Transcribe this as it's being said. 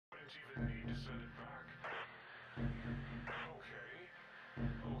send it back.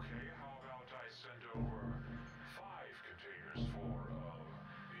 Okay, how about I send over 5 containers for,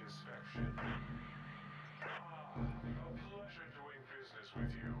 inspection? A pleasure doing business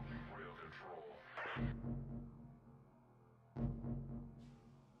with you, Real Control.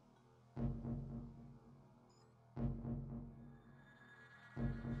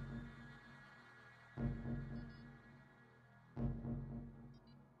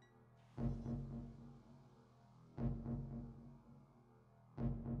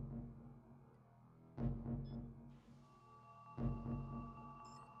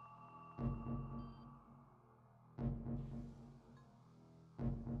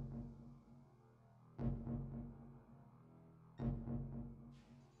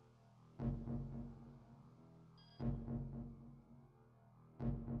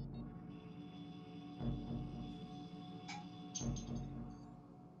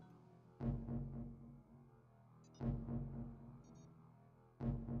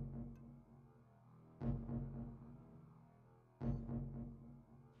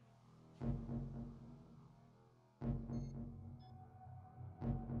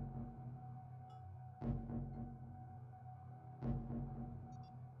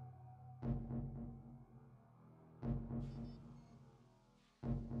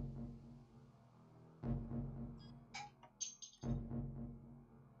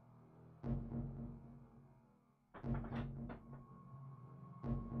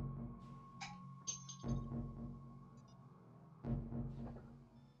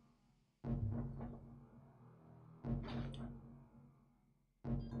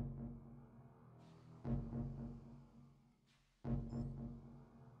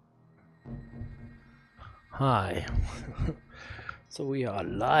 Hi. So we are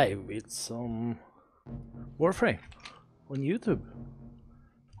live with some Warframe on YouTube.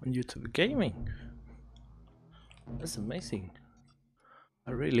 On YouTube Gaming. That's amazing.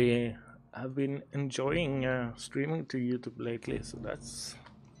 I really have been enjoying streaming to YouTube lately, so that's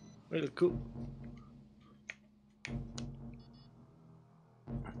really cool.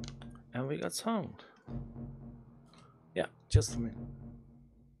 And we got sound. Yeah, just a minute.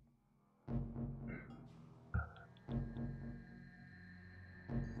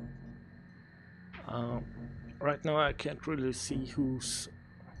 Right now I can't really see who's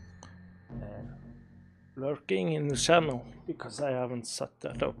lurking in the channel because I haven't set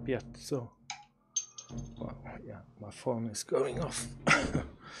that up yet, so well, yeah, my phone is going off.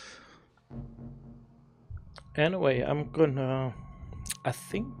 Anyway, I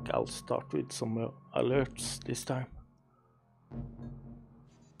think I'll start with some alerts this time.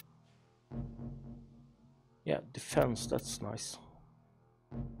 Yeah, defense, that's nice.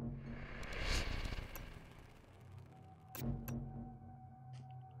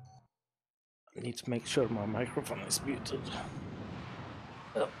 I need to make sure my microphone is muted.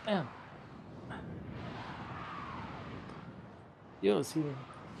 Oh, man. You see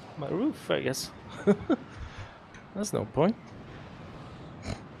my roof, I guess. That's no point.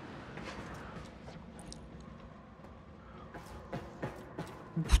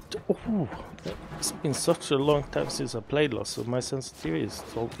 Oh, it's been such a long time since I played Lost, so my sensitivity is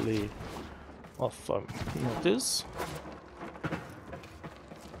totally off. Notice.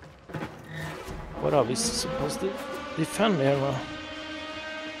 What are we supposed to defend here now?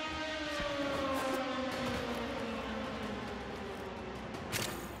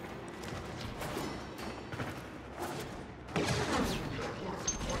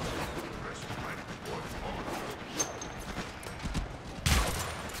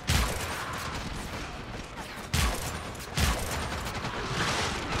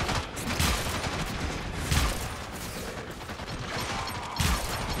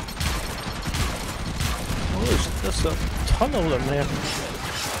 There's a ton of them here.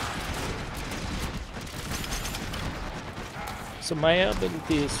 So my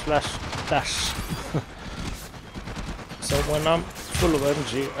ability is flash dash. So when I'm full of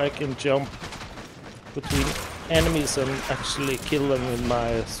energy, I can jump between enemies and actually kill them with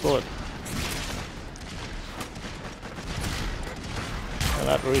my sword. And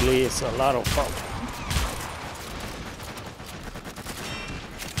that really is a lot of fun.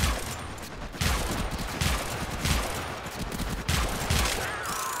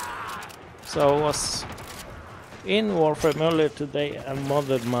 So I was in Warframe earlier today and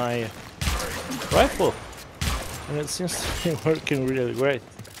modded my rifle, and it seems to be working really great.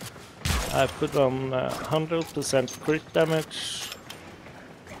 I put on 100% crit damage,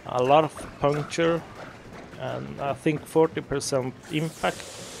 a lot of puncture, and I think 40% impact,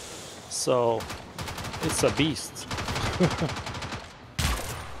 so it's a beast.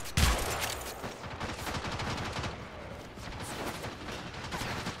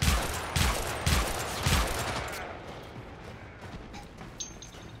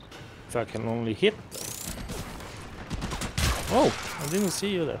 if I can only hit them. Oh, I didn't see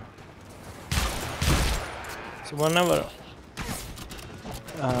you there. So whenever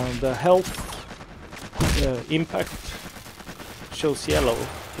the health impact shows yellow,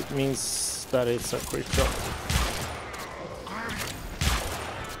 it means that it's a crit shot.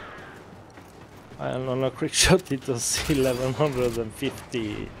 And on a crit shot it does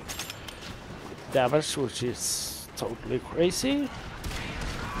 1150 damage, which is totally crazy.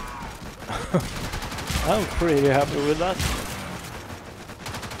 I'm pretty happy with that.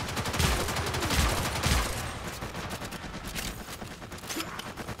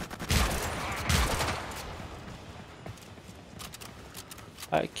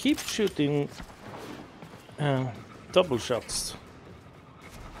 I keep shooting double shots,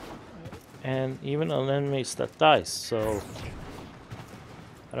 and even on enemies that dies, so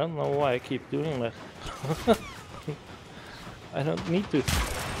I don't know why I keep doing that. I don't need to.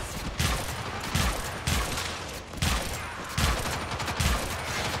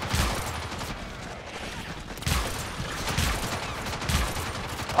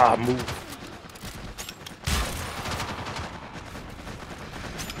 Ah, move.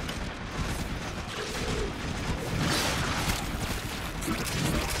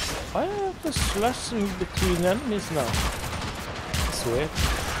 Why are the slashing between enemies now? That's weird.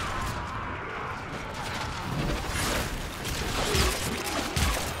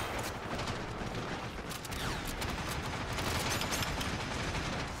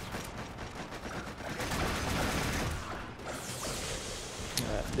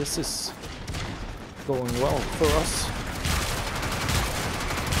 This is going well for us.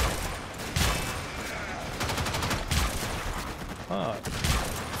 Ah,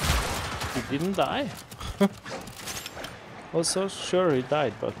 he didn't die. I was so sure he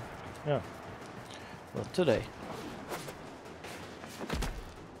died, but yeah, not today.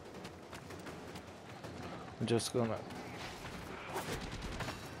 I'm just gonna...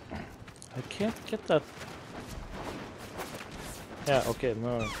 I can't get that. Yeah, okay,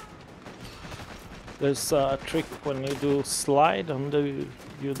 no. There's a trick when you do slide and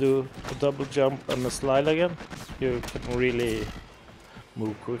you do a double jump and a slide again. You can really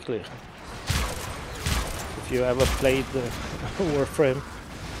move quickly. If you ever played the Warframe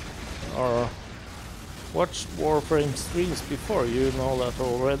or watched Warframe streams before, you know that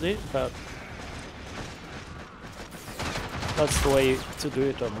already. But that's the way to do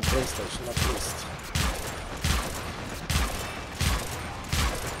it on the PlayStation, at least.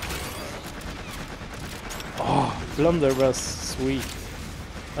 Oh, Blunderbuss, sweet.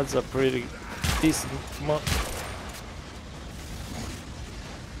 That's a pretty decent mod.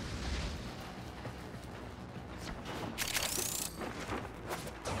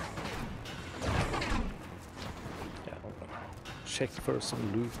 Yeah, check for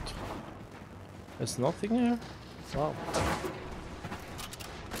some loot. There's nothing here? Wow.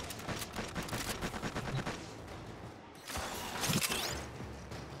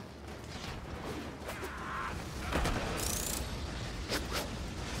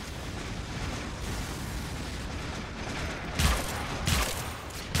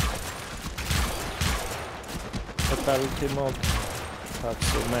 Fatality mod have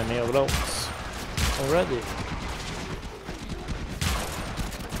so many of those already.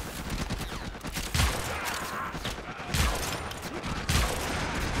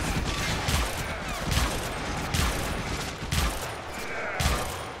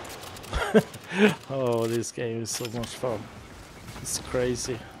 Oh, this game is so much fun. It's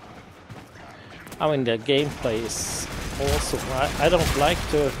crazy. I mean, the gameplay is awesome. I don't like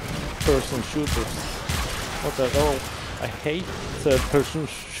third-person shooters. Not at all. I hate third-person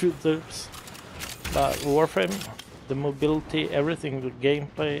shooters. But Warframe, the mobility, everything, the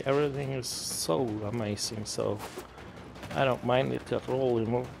gameplay, everything is so amazing. So I don't mind it at all in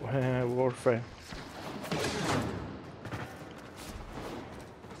Warframe.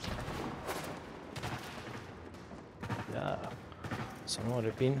 Yeah, somebody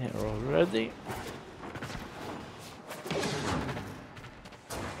been here already.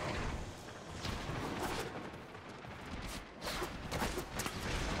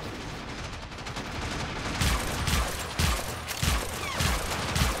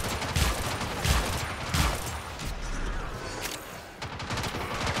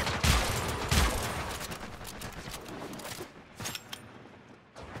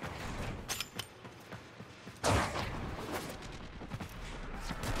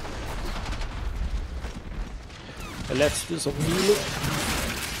 Let's do some healing.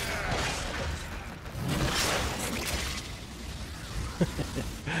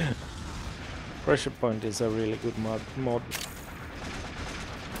 Pressure point is a really good mod.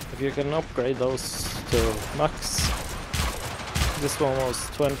 if you can upgrade those to max. This one was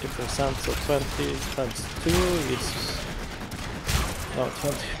 20%, so 20 times 2 is... no,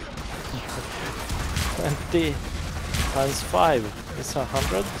 20... 20 times 5 is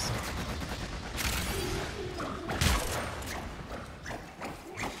 100.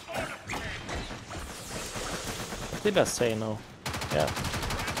 Did I say no? Yeah.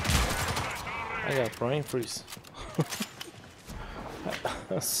 I got brain freeze.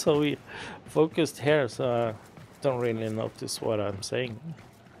 I'm so focused here, so I don't really notice what I'm saying.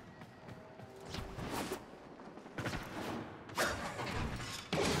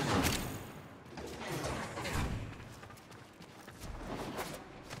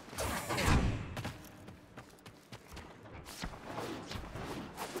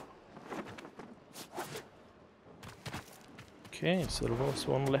 Okay, so there was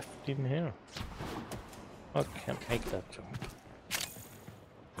one left in here. I can't make that jump.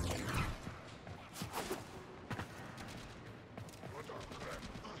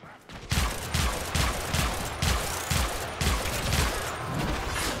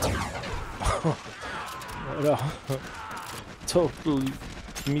 Total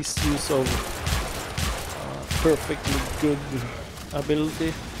misuse of perfectly good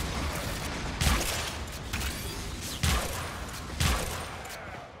ability.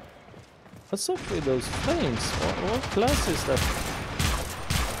 What's up with those flames? What class is that?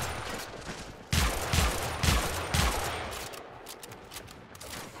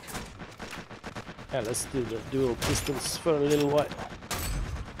 Yeah, let's do the dual pistols for a little while.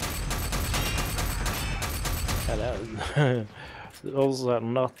 Yeah, those are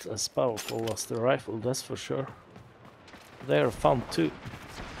not as powerful as the rifle, that's for sure. They are fun too.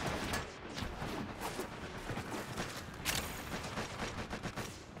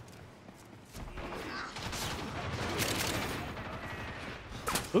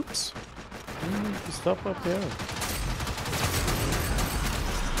 Oops. I need to stop up here.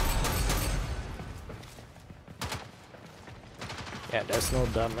 Yeah, there's no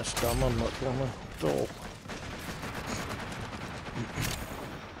damage done on that one at all.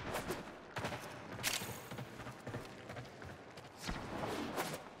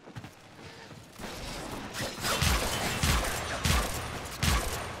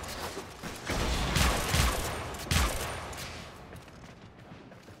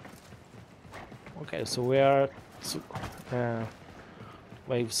 Okay, so we are at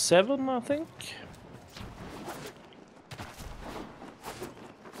wave 7, I think.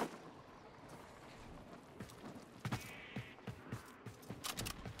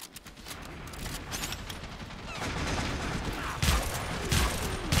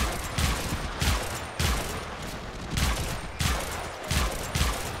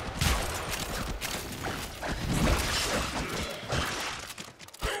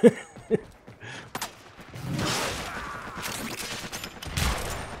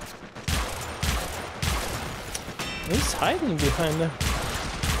 He's hiding behind them.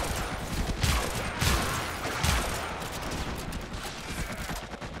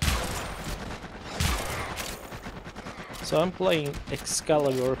 So I'm playing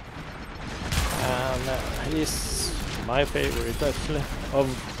Excalibur, and he's my favorite actually of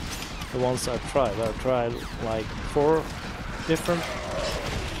the ones I've tried. I've tried like 4 or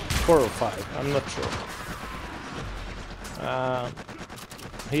 5, I'm not sure.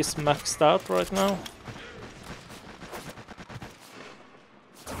 He's maxed out right now.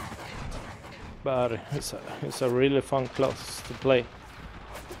 But it's a really fun class to play.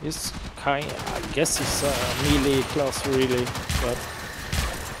 He's I guess he's a melee class really, but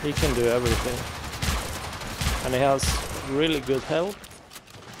he can do everything. And he has really good health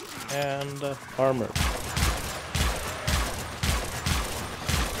and armor.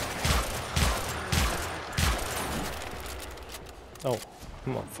 Oh,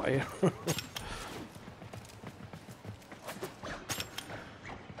 I'm on fire.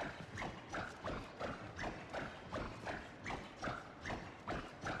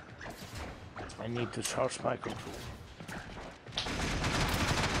 I need to charge my control.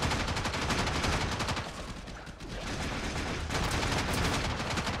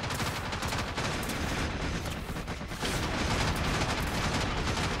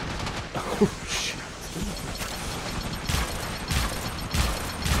 Oh shit.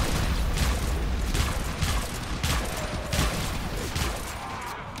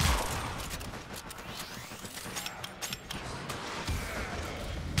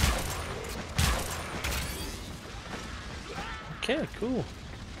 Okay, cool.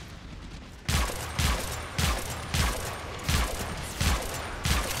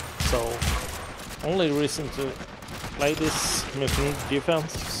 So, only reason to play this mission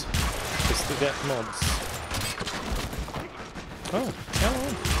defense is to get mods. Oh, yeah.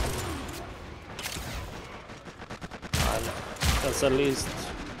 That's at least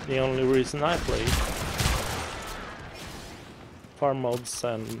the only reason I play. Farm mods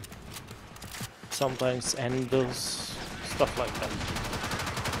and sometimes endos, stuff like that.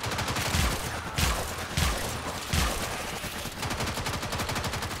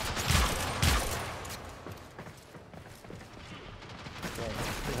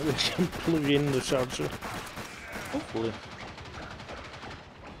 We can plug in the charger. Hopefully.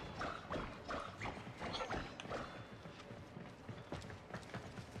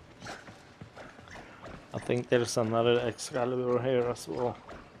 I think there's another Excalibur here as well.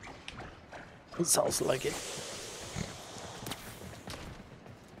 It sounds like it.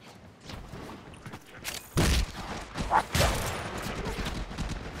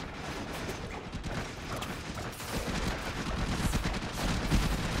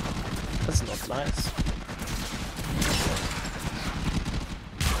 That's not nice.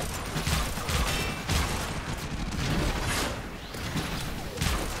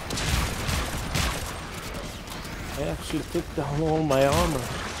 I actually took down all my armor.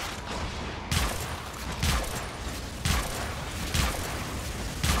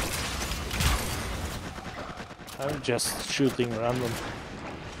 I'm just shooting random.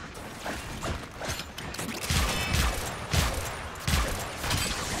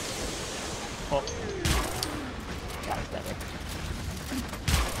 Oh. God damn it.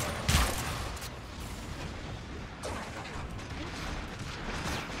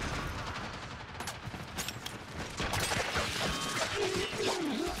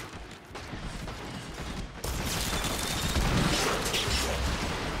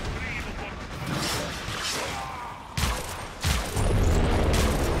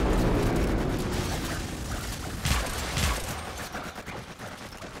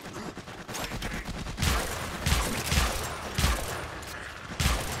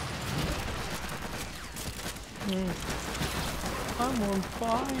 I'm on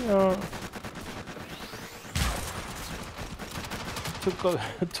fire.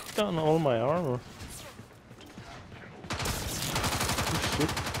 Took down all my armor. Oh,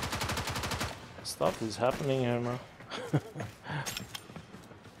 shit. Stuff is happening here now.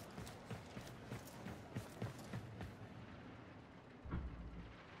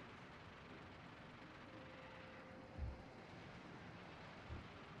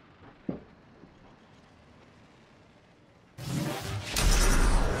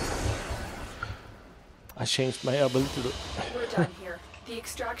 I changed my ability to... We're done here. The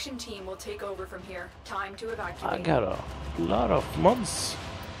extraction team will take over from here. Time to evacuate. I got a lot of mods.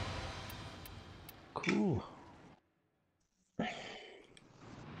 Cool.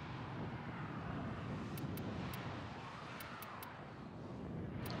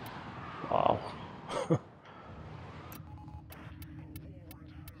 Wow.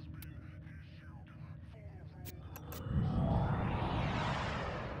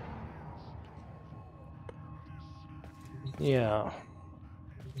 Yeah.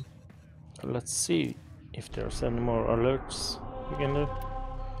 Let's see if there's any more alerts we can do.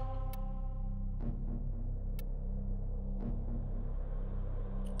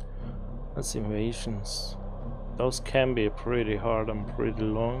 That's invasions. Those can be pretty hard and pretty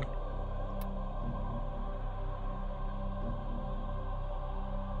long.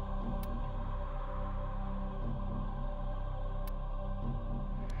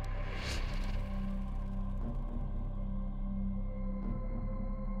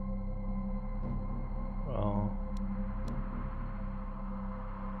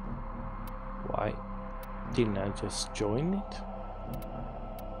 Why didn't I just join it?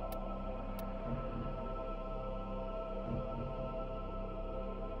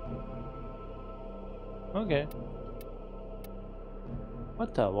 Okay.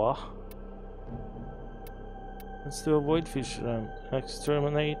 What the what? Let's do a void fish then.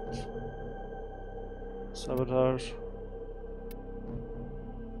 Exterminate. Sabotage.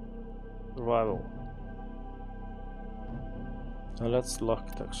 Survival. Now that's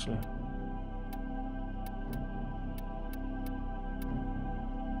locked actually.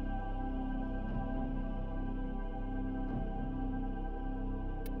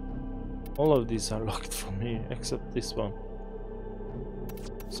 All of these are locked for me except this one.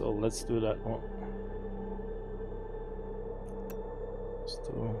 So let's do that one.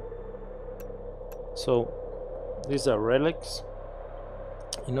 So these are relics.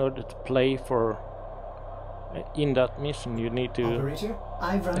 In order to play for in that mission you need to Operator,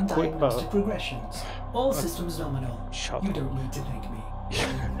 I've run diagnostic regressions. All systems nominal. Shut you up. don't need to thank me.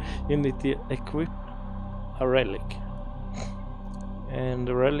 You need to equip a relic. And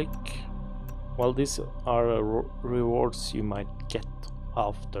the relic Well, these are rewards you might get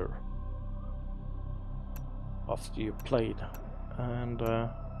after you played, and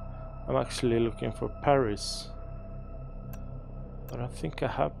I'm actually looking for Paris, but I think I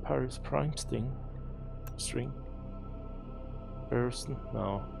have Paris Prime string. Person?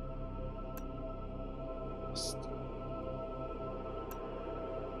 No.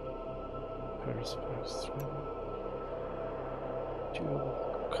 Paris Prime string. Two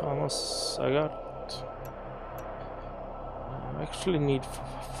commas I got. I actually need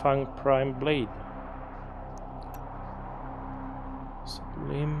Fang Prime Blade.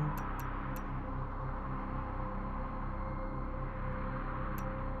 Slim.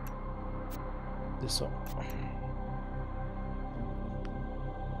 This one.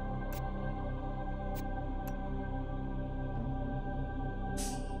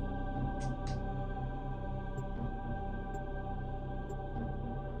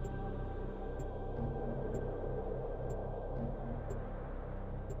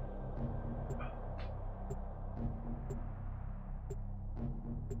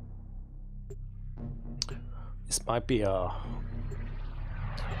 This might be a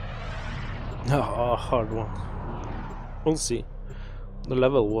hard one. We'll see. The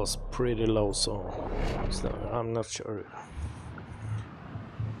level was pretty low, so I'm not sure.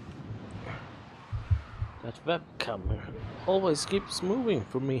 That webcam always keeps moving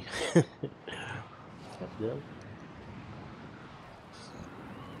for me. Yeah.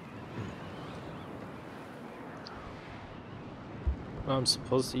 I'm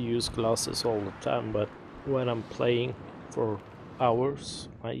supposed to use glasses all the time, but when I'm playing for hours,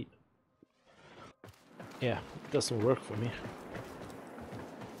 it doesn't work for me.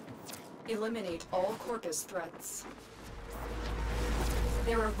 Eliminate all Corpus threats.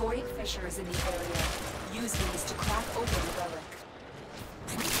 There are void fissures in the area. Use these to crack open the relic.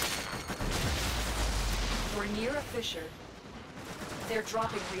 We're near a fissure. They're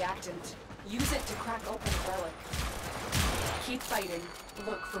dropping reactant. Use it to crack open the relic. Keep fighting.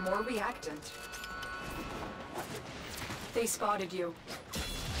 Look for more reactant. They spotted you.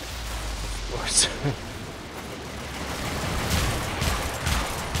 Of course.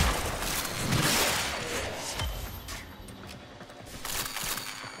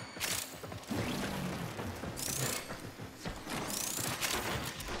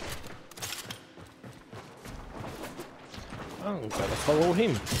 I'm gonna follow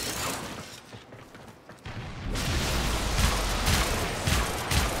him.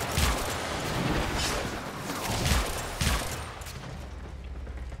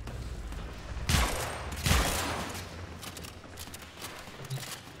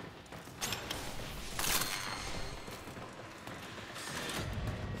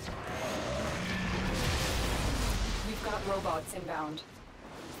 We've got robots inbound.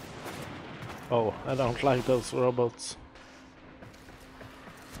 Oh, I don't like those robots.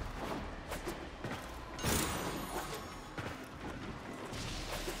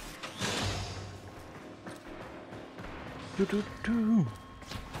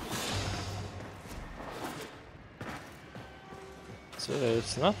 So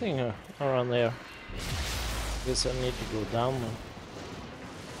there's nothing around there. Guess I need to go down now.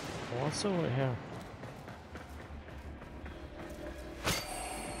 What's over here?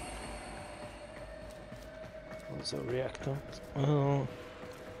 What's a reactant? Oh,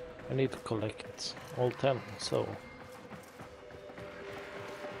 I need to collect all 10, so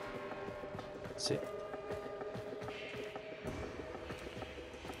let's see.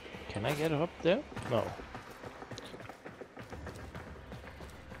 Can I get up there? No.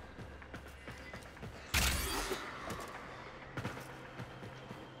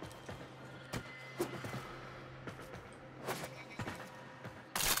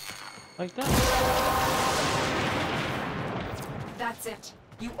 Like that. That's it.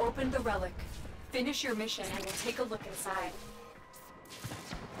 You opened the relic. Finish your mission and we'll take a look inside.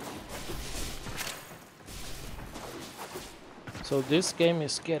 So this game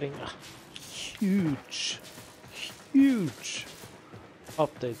is getting a huge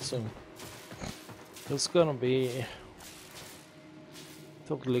update soon. It's gonna be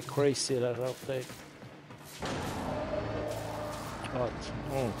totally crazy, that update. But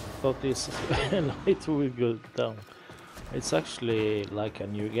thought this light will go down. It's actually like a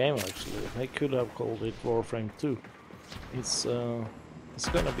new game. Actually, they could have called it Warframe 2. It's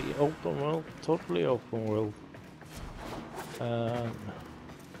gonna be open world, totally open world.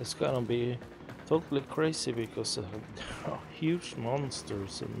 It's gonna be totally crazy because there are huge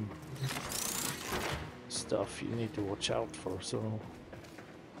monsters and stuff you need to watch out for. So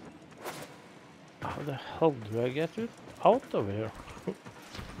how the hell do I get it out of here?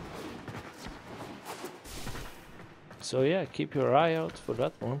 So yeah, keep your eye out for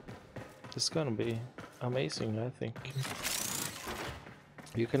that one. It's gonna be amazing, I think.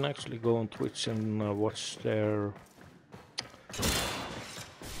 You can actually go on Twitch and watch their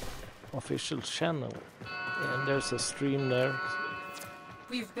official channel, and there's a stream there.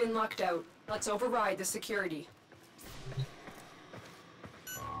 We've been locked out. Let's override the security.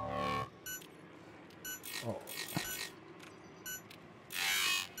 Oh.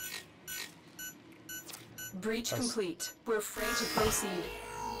 Breach complete. We're free to proceed.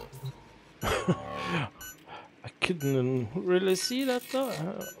 I couldn't really see that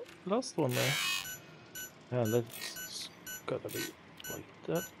last one there. Yeah, that's gotta be like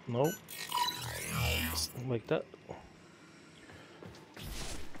that. No, like that.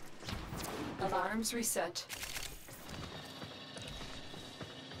 Alarms reset.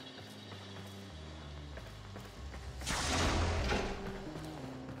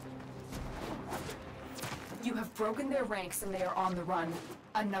 You have broken their ranks and they are on the run.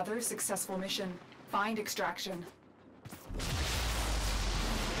 Another successful mission. Find extraction.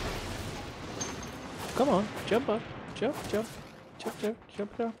 Come on, jump up, jump there,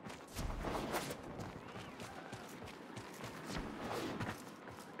 jump there.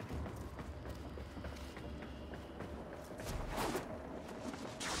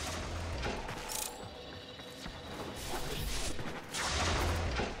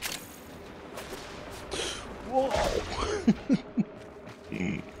 Whoa!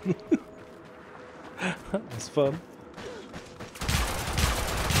 That's fun.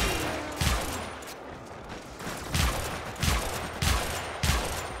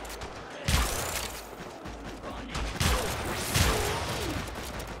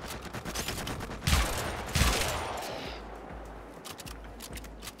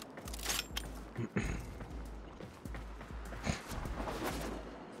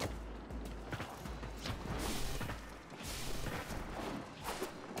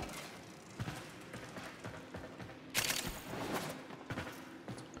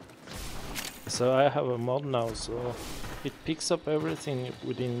 So I have a mod now, so it picks up everything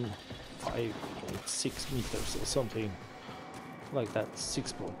within 5.6 meters or something like that,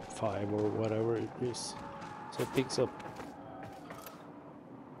 6.5 or whatever it is. So it picks up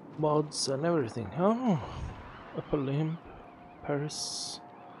mods and everything. Oh, upper limb, Paris.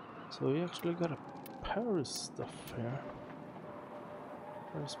 So we actually got a Paris stuff here.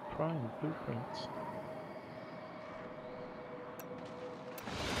 Paris Prime blueprint.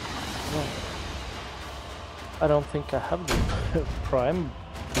 No. I don't think I have the Prime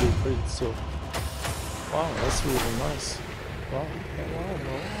blueprint, so wow, that's really nice. Wow,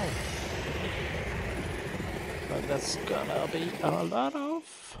 wow. But that's gonna be a lot of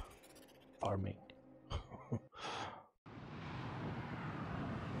farming.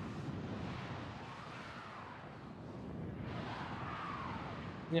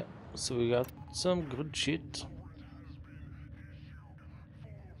 Yeah, so we got some good shit.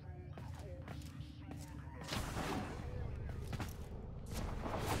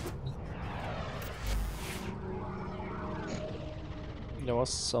 There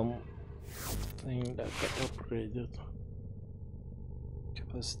was something that got upgraded.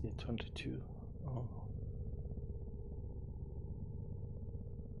 Capacity 22. Oh.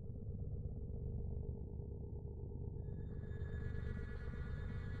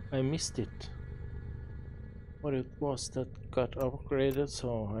 I missed it. What it was that got upgraded,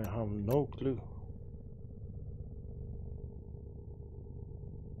 so I have no clue.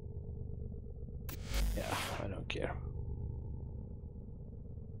 Yeah, I don't care.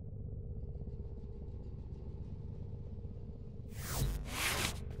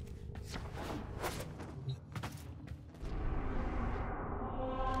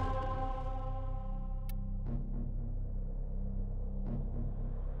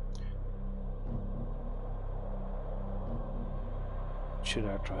 Should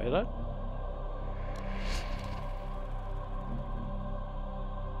I try that?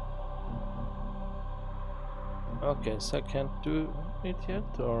 Okay, so I can't do it yet,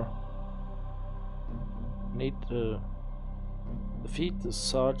 or need to defeat the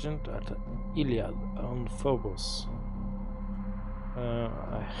sergeant at Iliad on Phobos.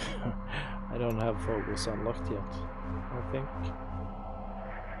 I don't have Phobos unlocked yet, I think.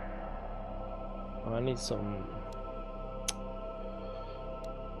 I need some...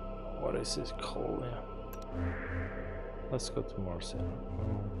 What is it called? Yeah. Let's go to Mars.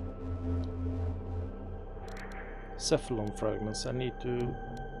 Cephalon fragments. I need to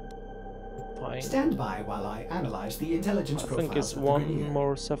find. Stand by while I analyze the intelligence profiles. I think it's one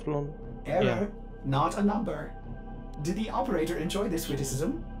more cephalon. Error, yeah. Not a number. Did the operator enjoy this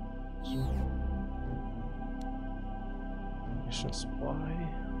witticism? missions. Why?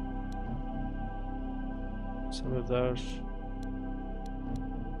 Some of those.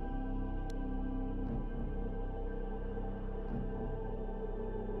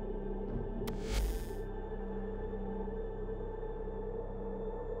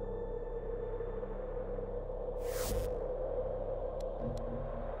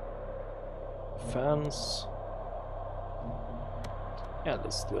 Fans. Yeah,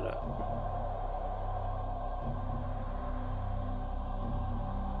 let's do that.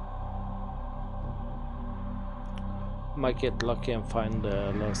 Might get lucky and find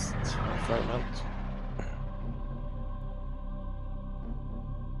the last fragment.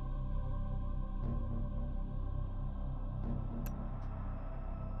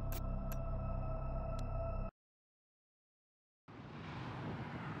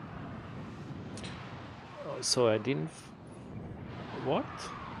 Oh, so I didn't. What?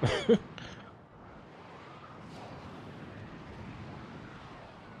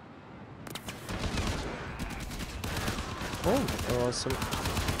 Oh, there was some.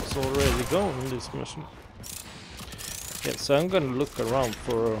 It's already going in this mission. Yeah, so I'm gonna look around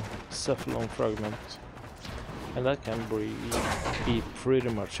for a cephalon fragment, and that can be pretty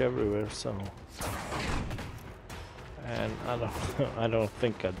much everywhere. So, and I don't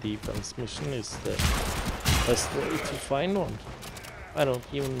think a defense mission is the best way to find one. I don't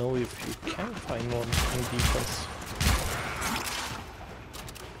even know if you can find one in defense.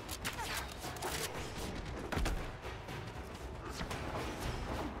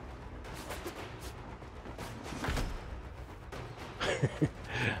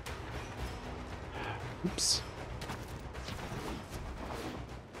 Oops.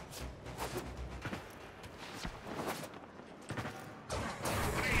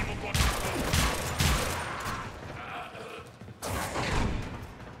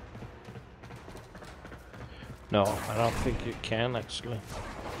 No, I don't think you can actually.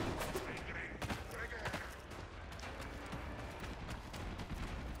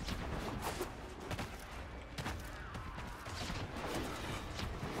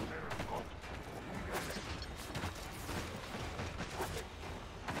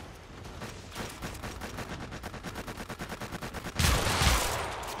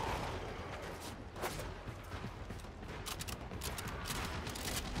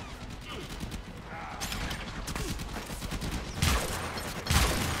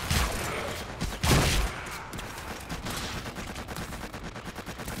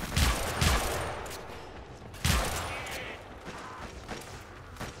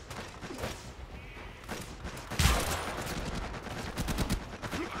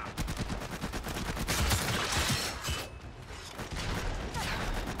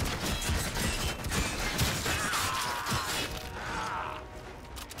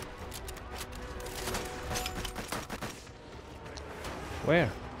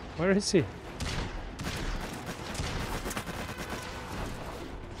 Where? Where is he?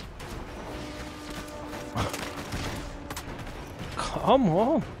 Come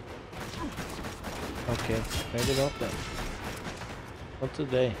on! Okay, maybe not then. Not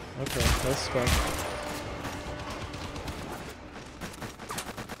today. Okay, that's fine.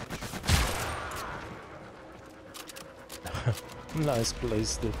 Nice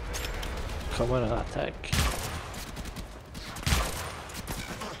place to come and attack.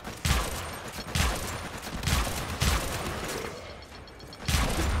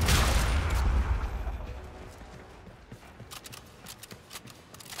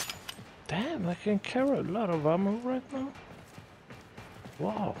 Damn, I can carry a lot of ammo right now.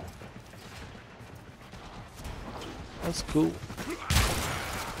 Wow. That's cool.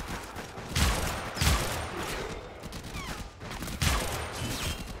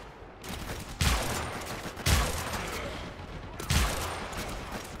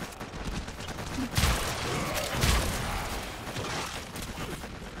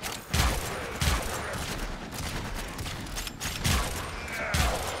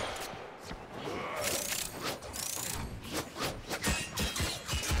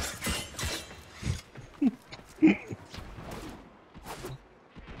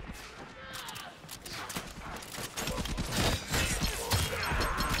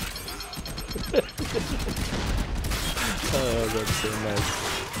 Oh, that's so nice.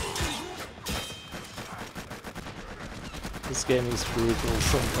 This game is brutal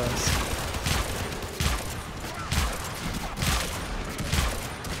sometimes.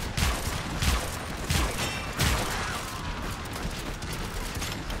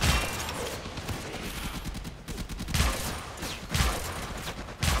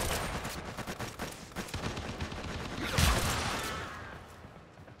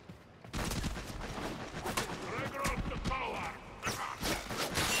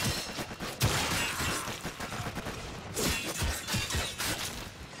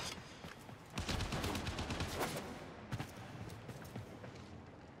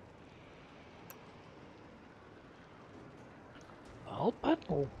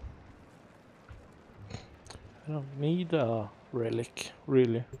 battle. I don't need a relic,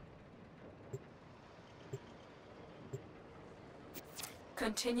 really.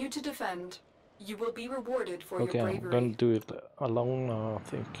 Continue to defend. You will be rewarded for Okay, your I'm bravery. gonna do it alone now, I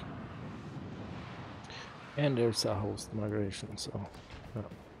think. And there's a host migration, so yeah.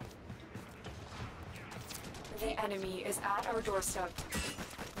 The enemy is at our doorstep.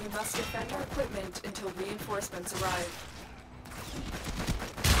 We must defend our equipment until reinforcements arrive.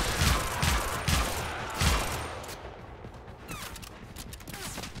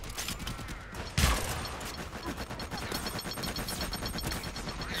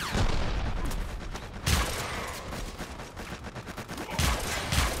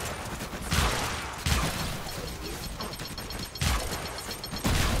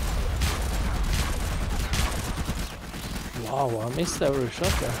 Wow, I missed every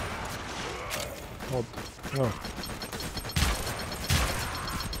shot there. Oh, no.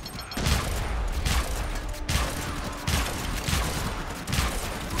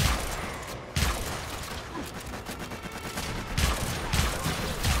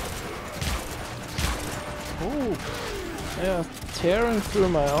 Oh, yeah, tearing through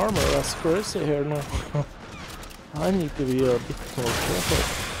my armor. That's crazy here now. I need to be a bit more careful.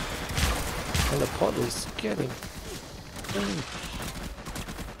 And the pod is getting.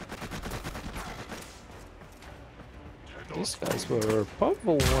 These guys were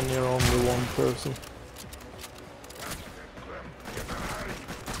powerful when you're only one person.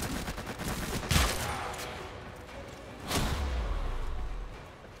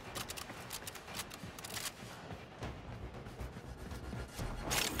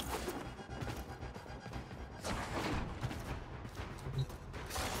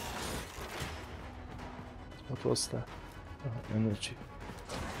 What was that? Energy.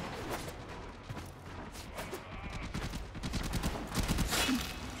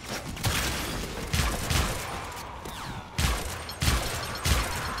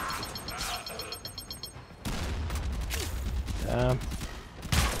 Damn.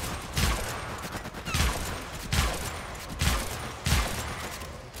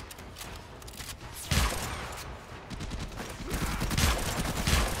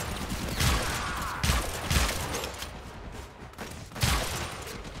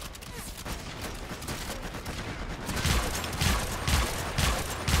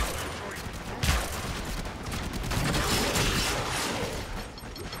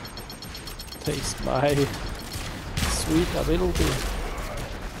 Takes my sweet ability.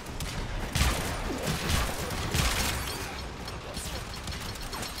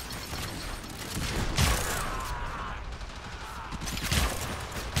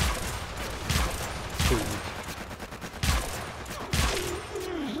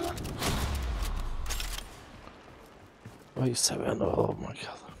 Oh, 7, oh my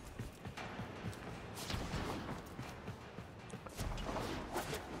god.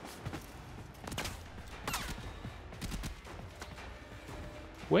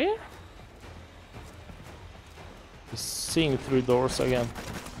 Where? Seeing through doors again.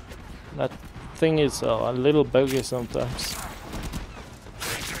 That thing is a little buggy sometimes.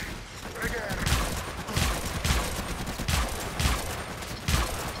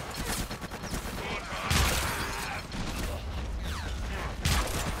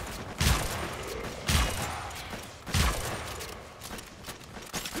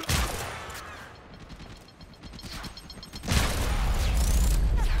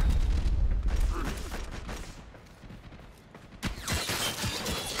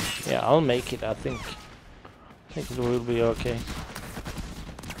 Yeah, I'll make it, I think. I think it will be okay.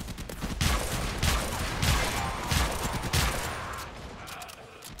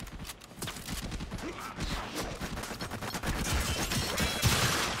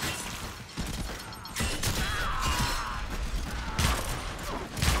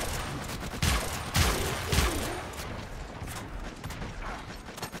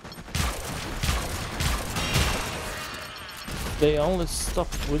 They only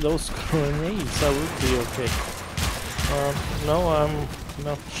stopped with those grenades, I would be okay. No, I'm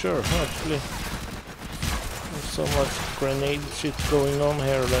not sure, actually. There's so much grenade shit going on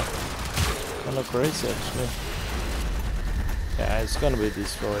here that kind of crazy, actually. Yeah, it's gonna be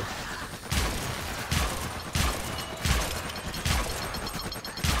destroyed.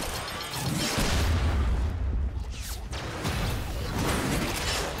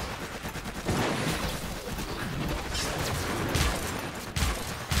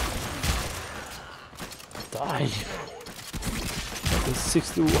 Die. That is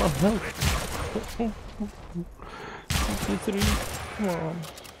 61 health. 63. Come on.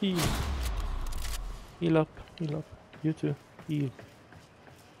 Heal. Heal up. Heal up. You too. Heal.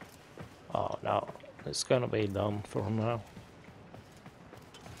 Oh no, it's gonna be done for now.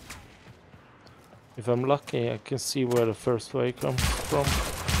 If I'm lucky, I can see where the first wave comes from.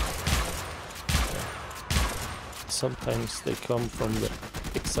 Sometimes they come from the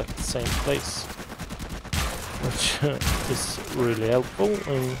exact same place, which is really helpful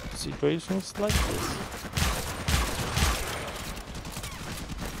in situations like this.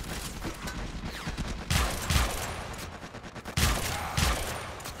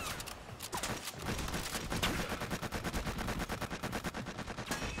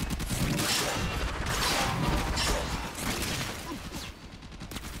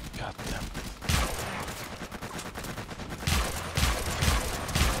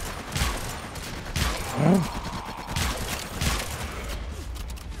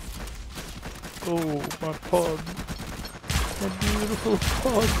 Oh, my pod. My beautiful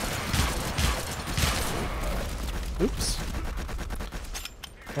pod. Oops.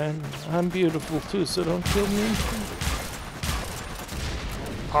 And I'm beautiful too, so don't kill me.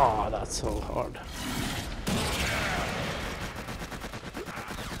 Oh, that's so hard.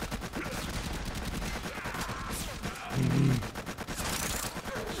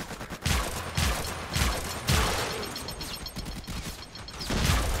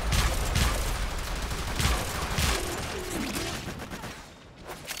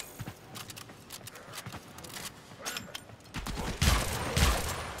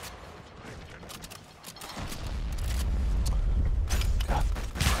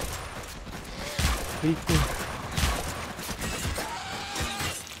 People.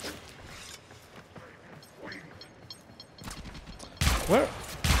 Where?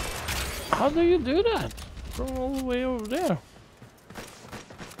 How do you do that? From all the way over there?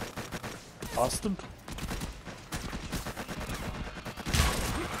 Bastard.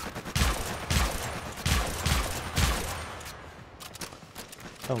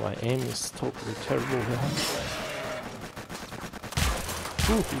 Oh, my aim is totally terrible here.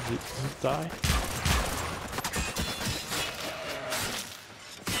 Ooh, he didn't die.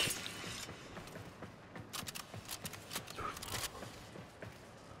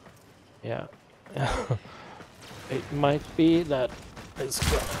 Yeah, it might be that it's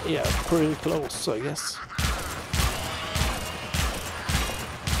yeah, pretty close, I guess.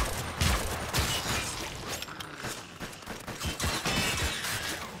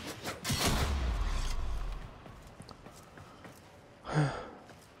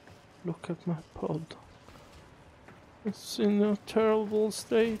 Look at my pod. It's in a terrible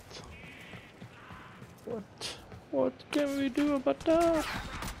state. What can we do about that?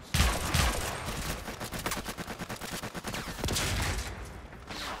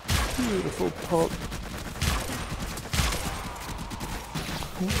 Beautiful pod.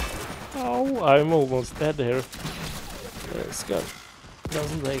 Oh, I'm almost dead here. It's got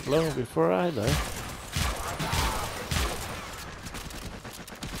doesn't take long before I die.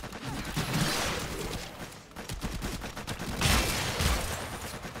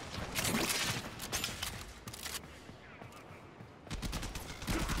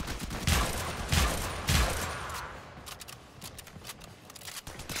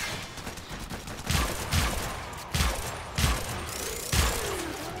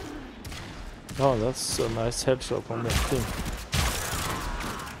 Oh, that's a nice headshot on that thing.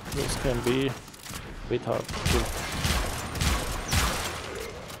 This can be a bit hard to do.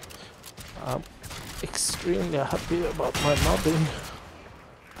 I'm extremely happy about my modding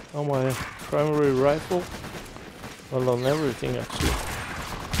on my primary rifle. Well, on everything actually.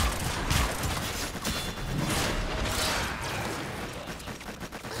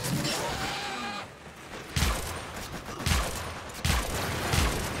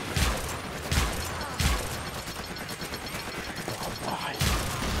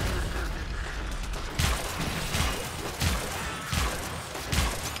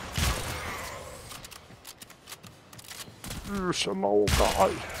 You shall all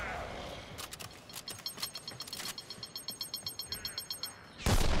die.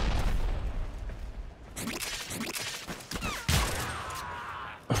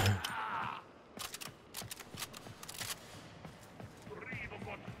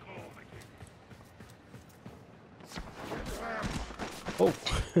 Oh,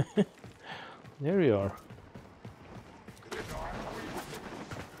 there you are.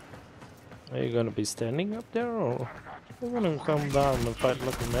 Are you gonna be standing up there, or are you gonna come down and fight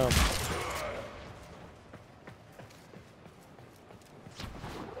looking down?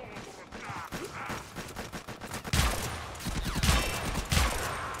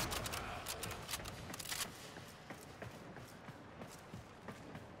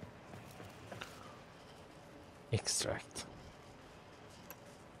 Extract.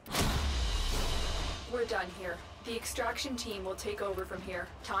 We're done here. The extraction team will take over from here.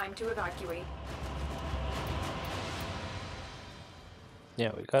 Time to evacuate.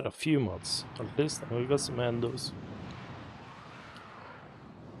 Yeah, we got a few mods. At least we got some endos.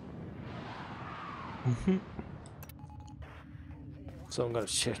 So I'm gonna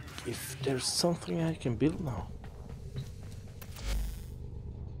check if there's something I can build now.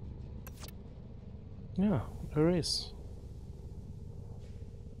 Yeah, there is.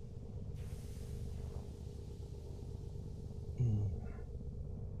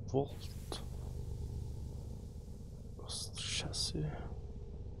 Volt. Rust chassis.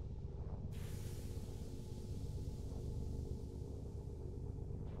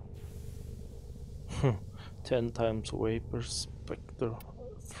 Hmm. 10 times Vapor Spectre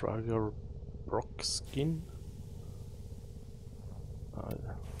Fragger Brock skin.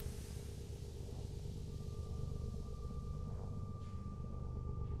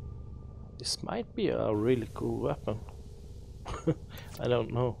 This might be a really cool weapon. I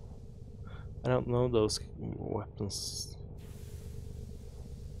don't know. I don't know those weapons.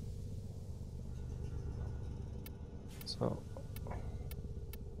 So,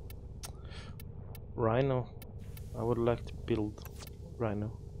 Rhino. I would like to build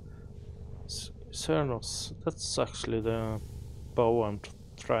Rhino. Cernos. That's actually the bow I'm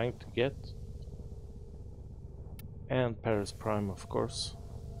trying to get. And Paris Prime, of course.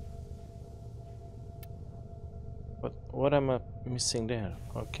 But what am I missing there?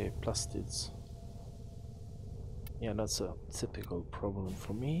 Okay, plastids. Yeah, that's a typical problem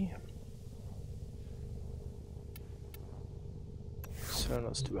for me.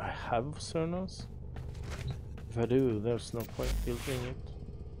 Cernos, do I have Cernos? If I do, there's no point building it.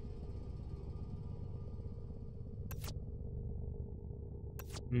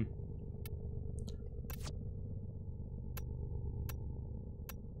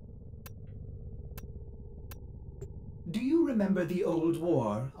 Do you remember the old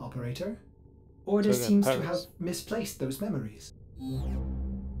war, Operator? Order seems to have misplaced those memories.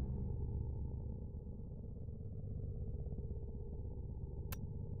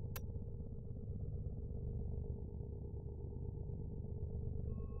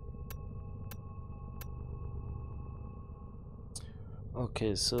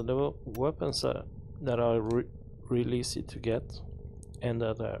 Okay, so the weapons that are really easy to get and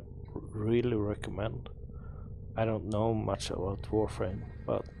that I really recommend. I don't know much about Warframe,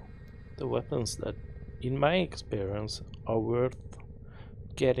 but the weapons that, in my experience, are worth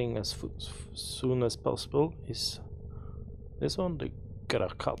getting as soon as possible is this one, the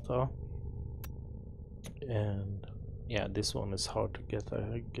Grakata, and yeah, this one is hard to get,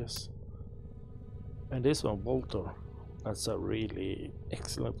 I guess, and this one, Bolter. That's a really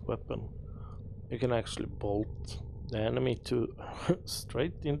excellent weapon. You can actually bolt the enemy to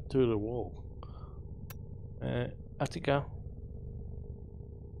straight into the wall. Attica.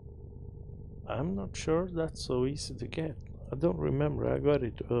 I'm not sure that's so easy to get. I don't remember. I got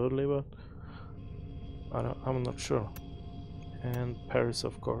it early, but I'm not sure. And Paris,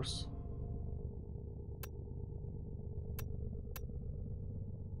 of course.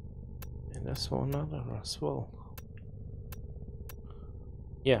 And there's one other as well.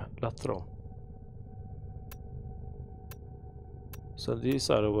 Yeah, lateral. So these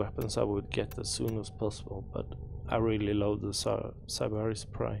are the weapons I would get as soon as possible, but I really love the Cyberis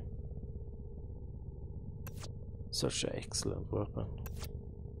Prime. Such an excellent weapon.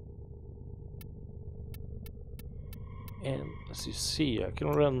 And as you see, I can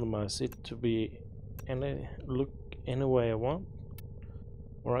randomize it to be look any way I want,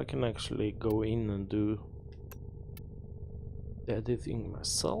 or I can actually go in and do the editing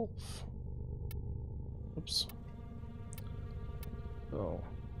myself. Oops. So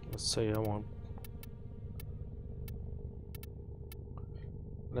let's say I want.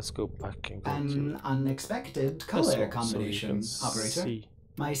 Let's go back and go An unexpected color combination, so Operator. see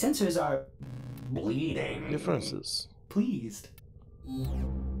my sensors are bleeding. Differences. Pleased.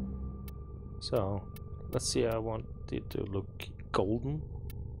 So let's see. I want it to look golden.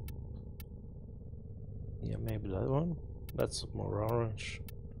 Yeah, maybe that one. That's more orange.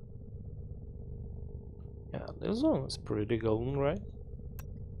 Yeah, this one is pretty golden, right?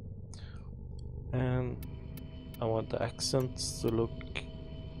 And I want the accents to look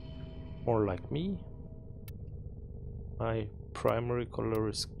more like me. My primary color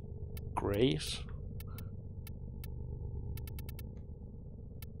is grayish.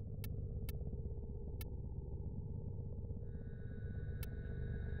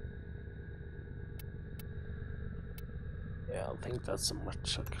 Yeah, I think that's a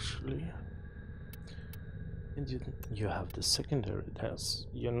match actually. And you have the secondary tabs.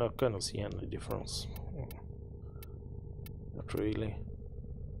 You're not gonna see any difference. Not really.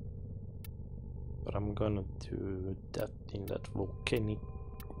 But I'm gonna do that in that volcanic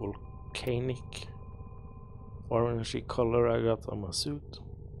orangey color I got on my suit.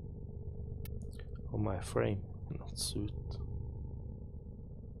 On my frame, not suit.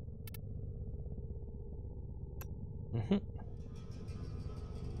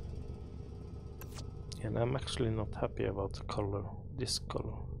 And I'm actually not happy about the color, this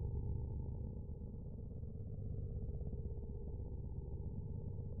color.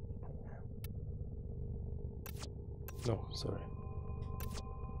 No, sorry.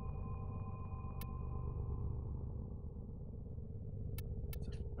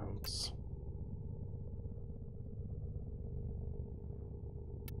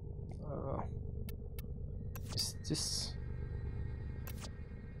 Is this?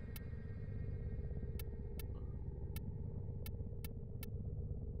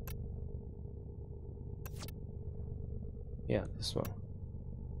 Yeah, this one.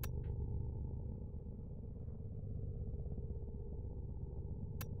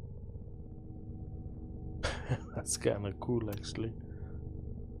 That's kind of cool, actually.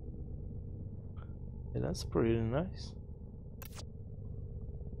 Yeah, that's pretty nice.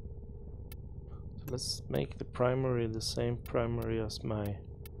 So let's make the primary the same primary as my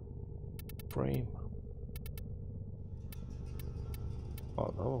frame.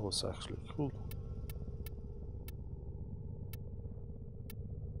 Oh, that was actually cool.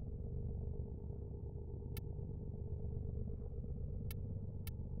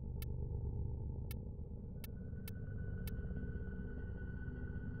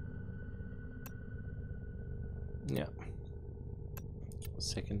 Yeah,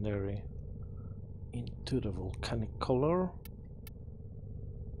 secondary into the volcanic color.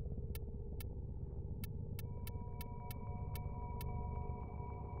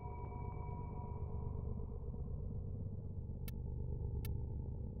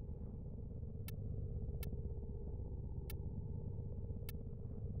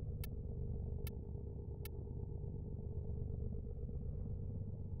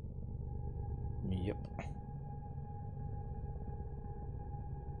 Yep.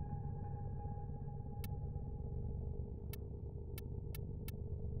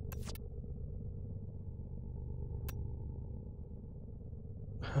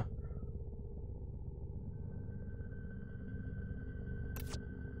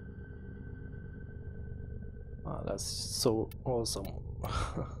 Oh, that's so awesome.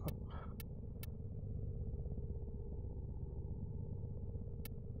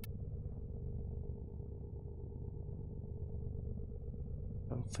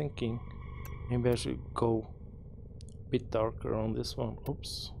 I'm thinking maybe I should go a bit darker on this one.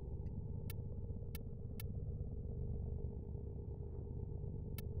 Oops.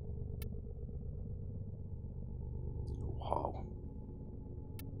 Wow.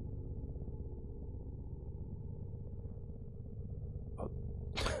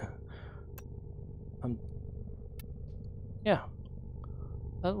 Yeah,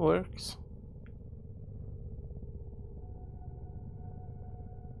 that works.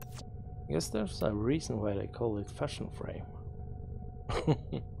 I guess there's a reason why they call it fashion frame.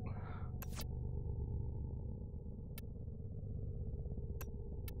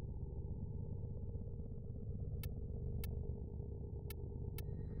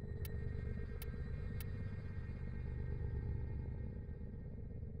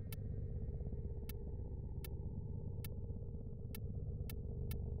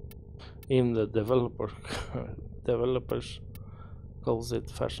 Even the developers calls it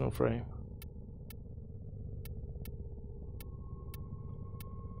fashion frame.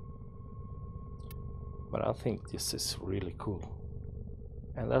 But I think this is really cool.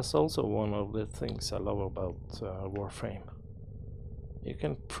 And that's also one of the things I love about Warframe. You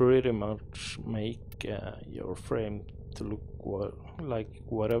can pretty much make your frame to look like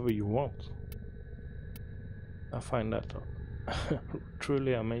whatever you want. I find that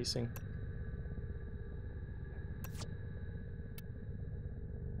truly amazing.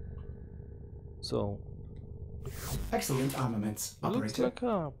 So, excellent armaments, operator. looks like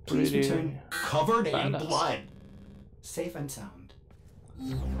a Please pretty return covered in badass. blood. Safe and sound.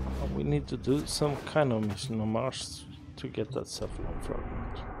 We need to do some kind of mission on Mars to get that cephalon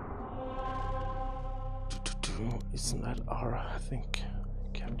fragment. Isn't that R, I think?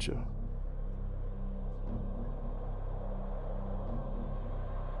 Capture.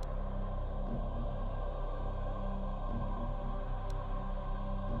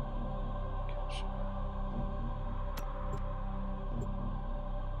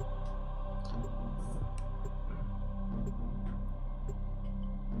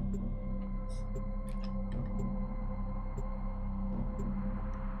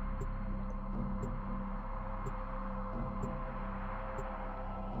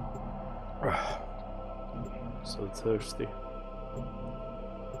 so thirsty.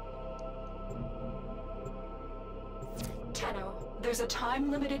 Tenno, there's a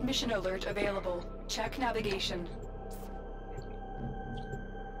time-limited mission alert available. Check navigation.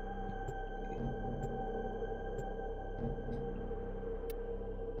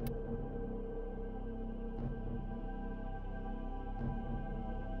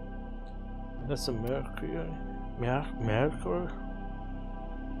 That's a Mercury. Mercury?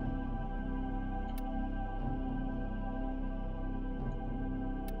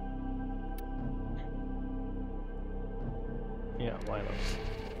 Yeah, why not?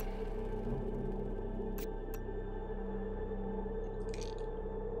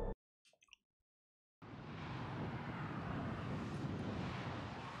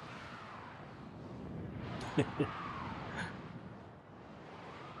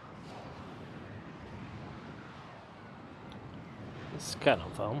 It's kind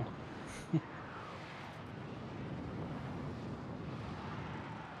of fun.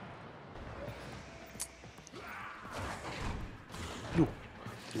 Yo,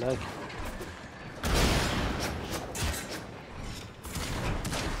 lag.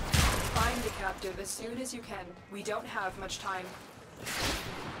 Find the captive as soon as you can. We don't have much time.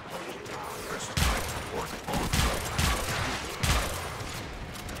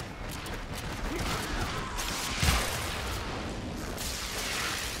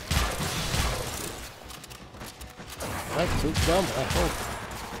 That took them, I hope.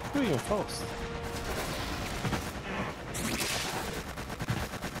 Pretty fast.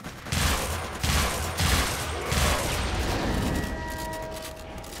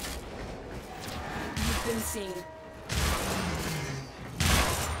 You've been seen.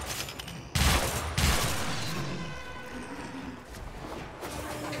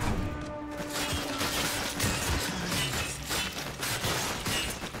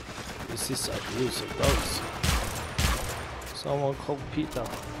 This is abuse of dogs. Someone called Peter.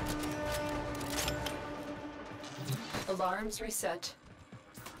 Alarms reset.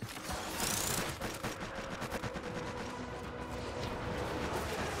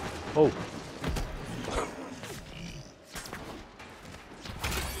 Oh.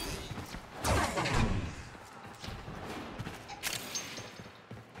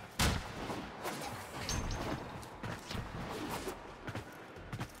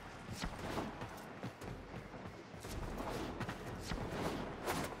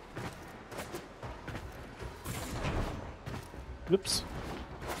 Oops.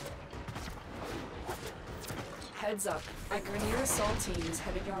 Heads up. A Grenier assault team is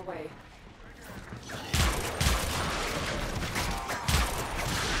headed your way.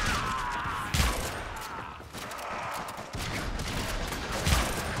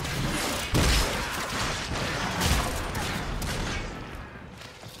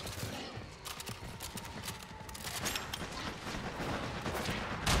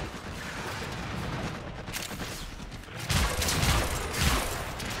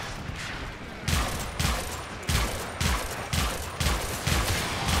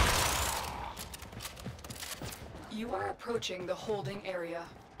 You are approaching the holding area.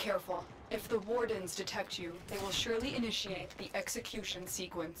 Careful. If the wardens detect you, they will surely initiate the execution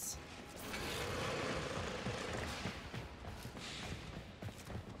sequence.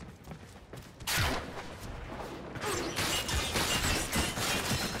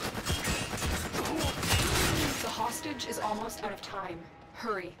 The hostage is almost out of time.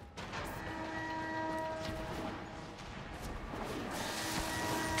 Hurry.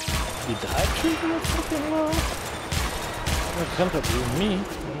 Did I trigger that fucking law? That can't have been me.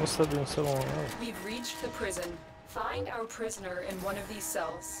 It must have been someone else. We've reached the prison. Find our prisoner in one of these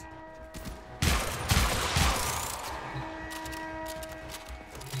cells.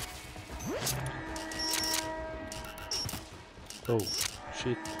 Oh,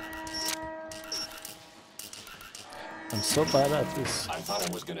 shit. I'm so bad at this. I thought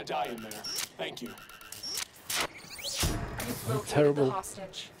I was gonna die in there. Thank you. You've located Terrible. the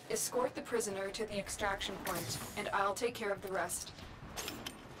hostage. Escort the prisoner to the extraction point, and I'll take care of the rest.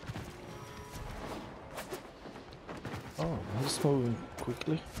 Oh, he's moving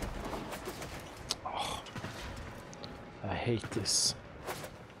quickly. Oh, I hate this.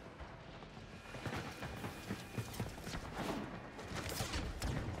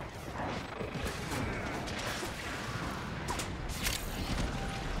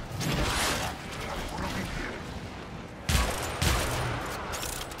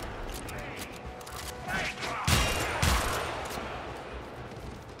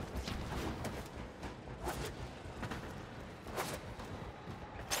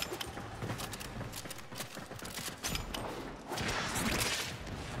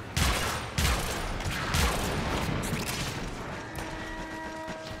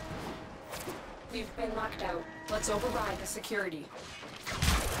 We've been locked out. Let's override the security.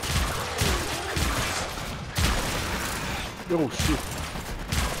 Oh shit.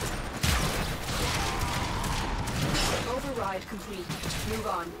 Override complete. Move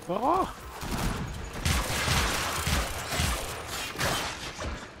on. Ah!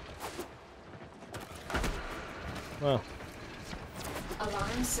 Well,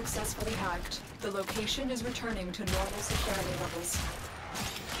 Alarm successfully hacked. The location is returning to normal security levels.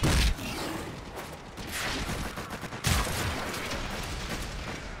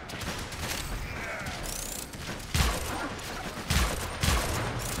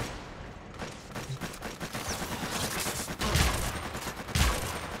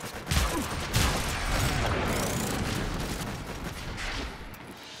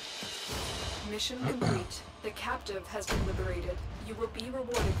 Mission complete. The captive has been liberated. You will be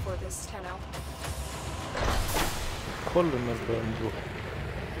rewarded for this, Tenno. polymer bundle.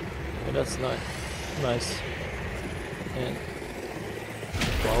 Yeah, that's nice. Nice. And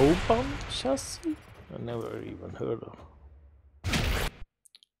Bowbun chassis? I never even heard of.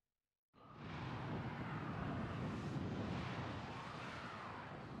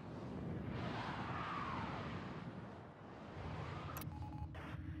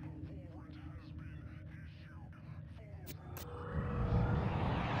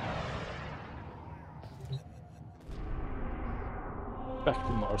 Back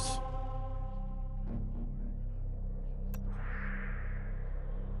to Mars.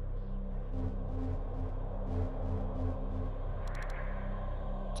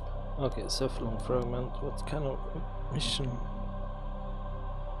 Okay, Cephalon fragment. What kind of mission?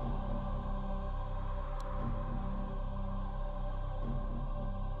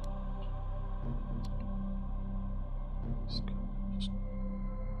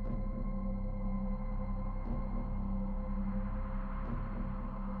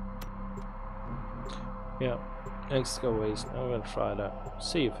 Yeah, excavation. I'm gonna try that.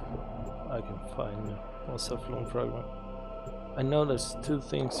 See if I can find a Cephalon fragment. I know there's two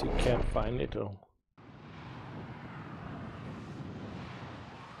things you can't find it on,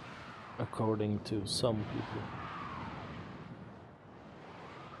 according to some people.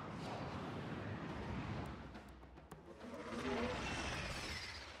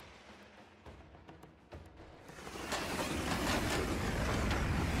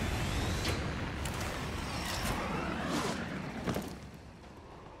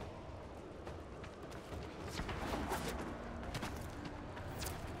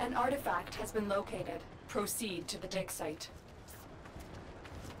 An artifact has been located. Proceed to the dig site.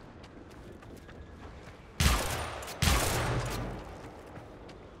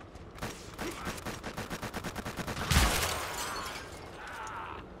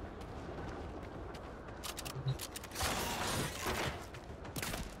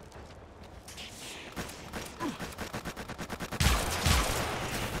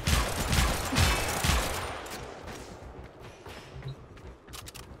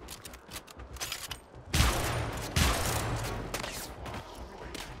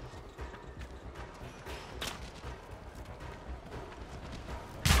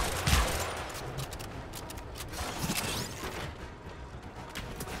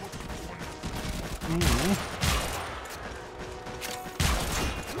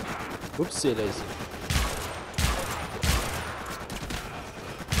 Oopsie daisy.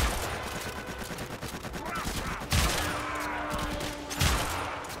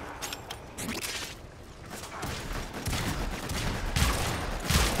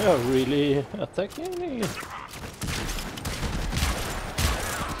 They're really attacking me.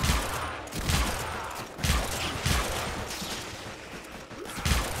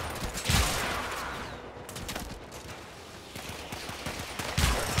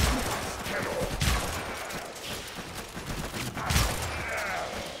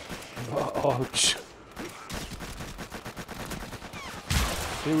 Ouch.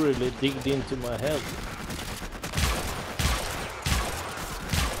 He really digged into my head.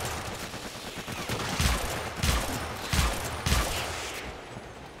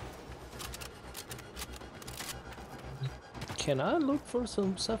 Can I look for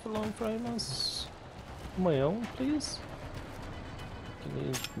some Cephalon fragments on my own, please? Can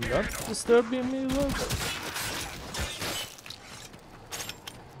you not disturb me, though?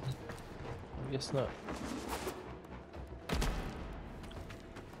 I guess not.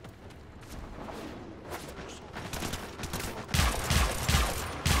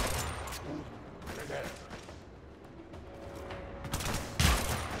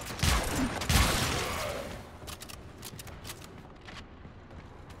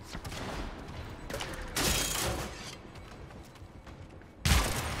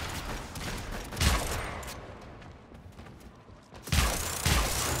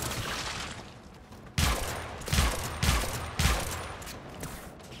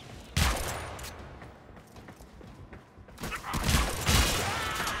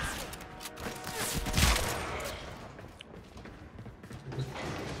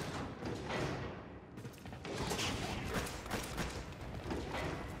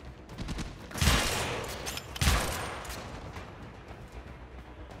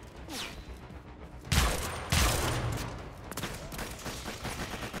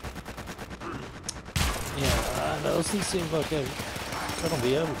 It doesn't seem like I'm gonna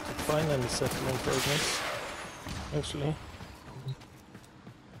be able to find any cephalon fragments, actually.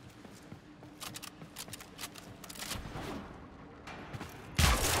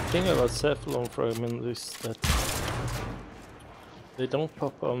 The thing about cephalon fragments is that they don't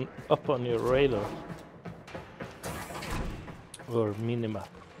pop up on your radar or minimap.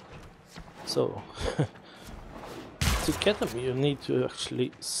 So to get them you need to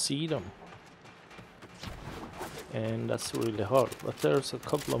actually see them, and that's really hard. But there's a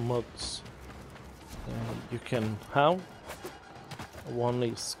couple of mods you can have. One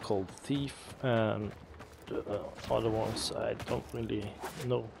is called Thief, and the other ones I don't really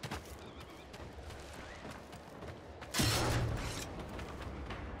know.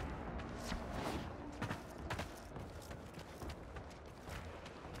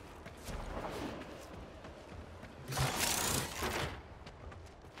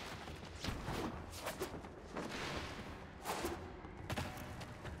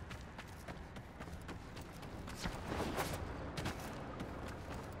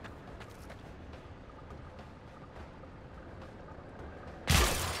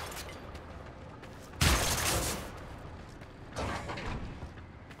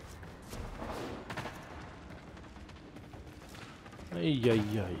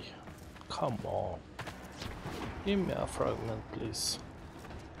 Ay. Come on. Give me a fragment, please.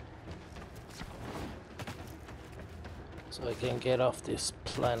 So I can get off this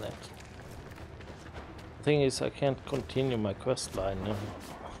planet. The thing is, I can't continue my quest line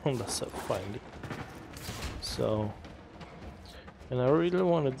unless I find it. So, and I really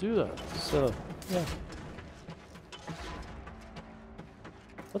want to do that. So, yeah.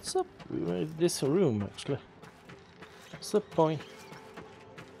 What's up with this room, actually? What's the point?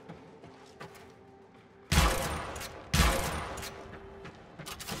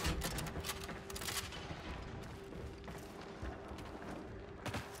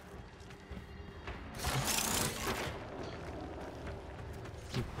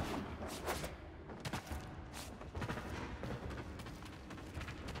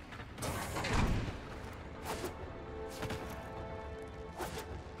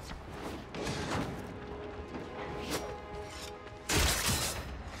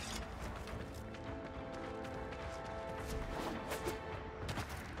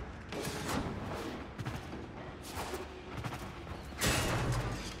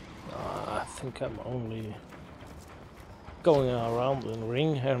 I think I'm only going around in a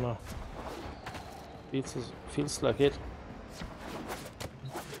ring here now. Feels like it.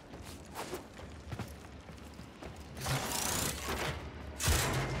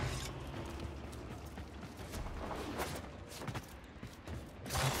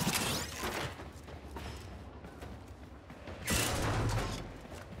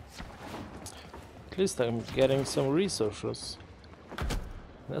 At least I'm getting some resources.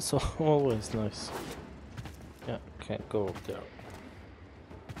 That's always nice. Yeah, can't go up there.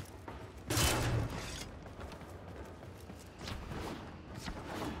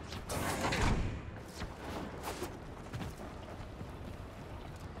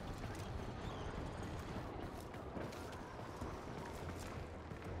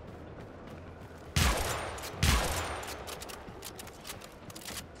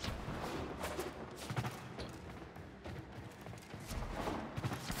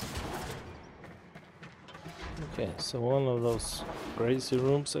 Okay, so one of those crazy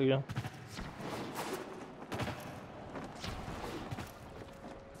rooms again.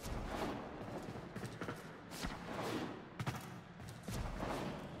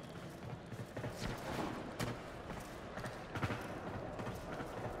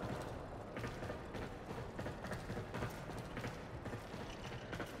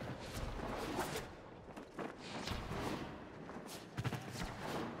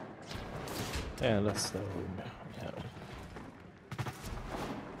 Yeah, that's the room. Yeah.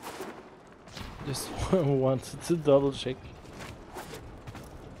 Just wanted to double check.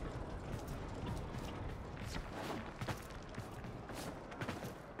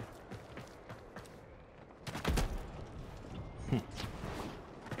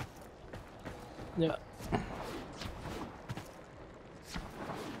 Yeah.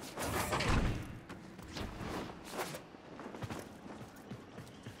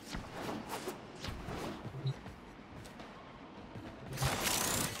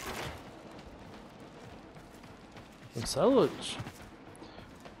 Salvage.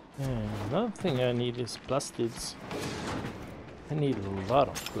 Another thing I need is plastids. I need a lot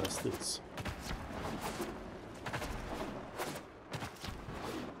of plastids.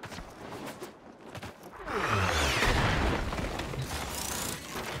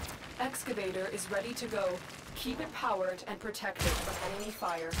 Excavator is ready to go. Keep it powered and protected from enemy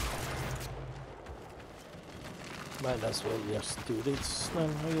fire. Might as well just do this then,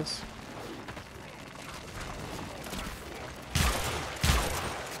 I guess.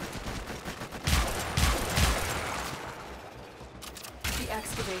 The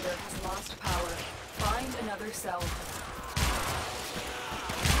excavator has lost power. Find another cell.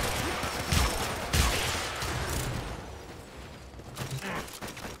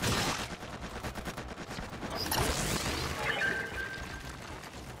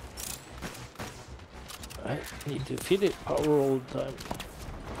 I need to feed it power all the time.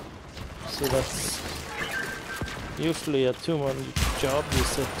 So that's usually a 2-man job,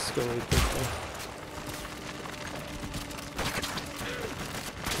 this excavator thing.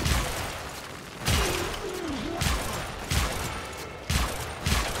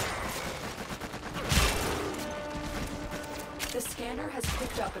 The scanner has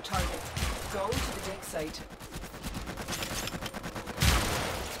picked up a target. Go to the dig site.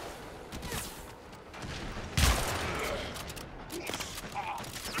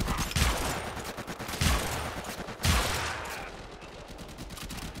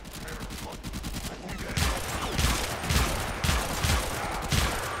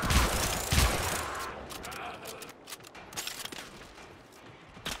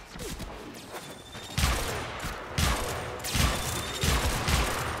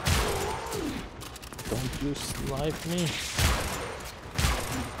 Don't you snipe me.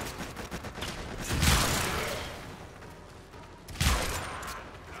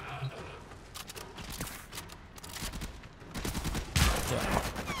 Yeah.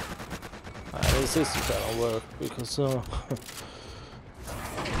 This is gonna work because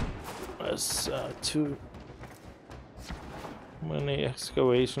there's too many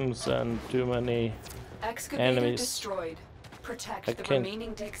excavations and too many Excavator enemies. destroyed. Protect I the can't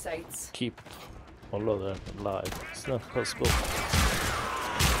remaining dig sites. keep all of them alive. It's not possible.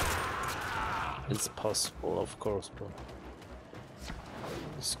 It's possible, of course, but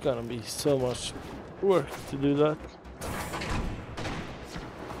it's gonna be so much work to do that.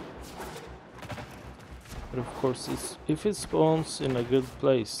 But of course, if it spawns in a good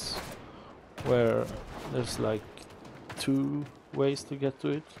place where there's like 2 ways to get to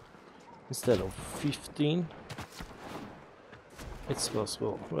it instead of 15, it's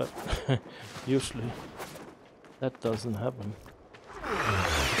possible, but usually that doesn't happen.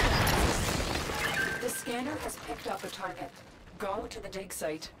 The scanner has picked up a target. Go to the dig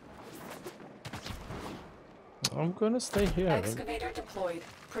site. I'm gonna stay here. Excavator deployed.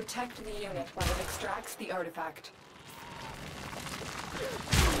 Protect the unit while it extracts the artifact.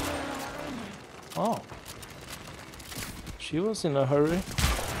 Oh. She was in a hurry.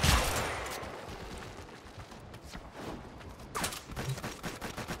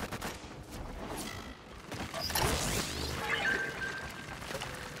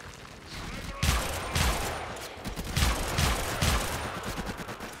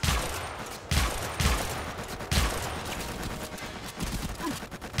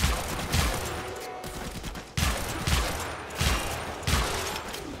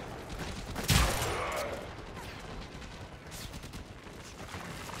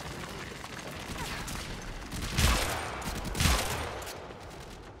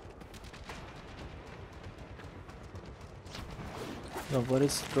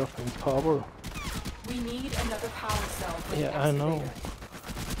 Nobody's dropping power. We need another power cell for the Yeah, I know.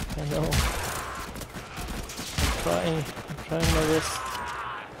 excavator. I know. I'm trying my best.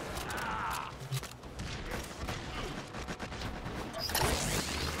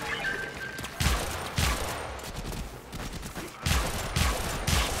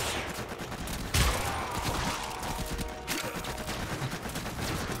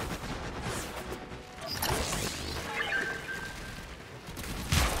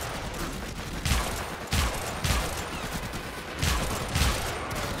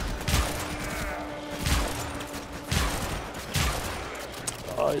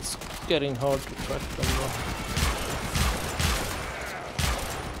 Oh, it's getting hard to track them now.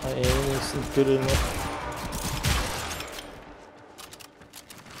 My aim isn't good enough.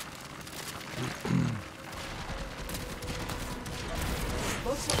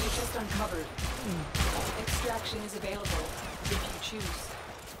 Looks like we just uncovered. Extraction is available if you choose.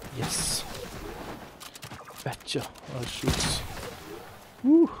 Yes. Betcha I'll shoot.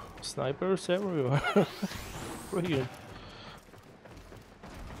 Woo! Snipers everywhere. Brilliant.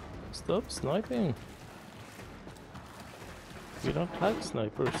 Stop sniping. We don't like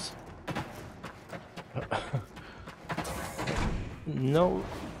snipers. No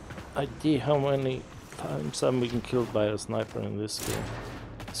idea how many times I'm being killed by a sniper in this game.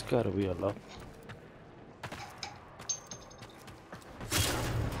 It's gotta be a lot.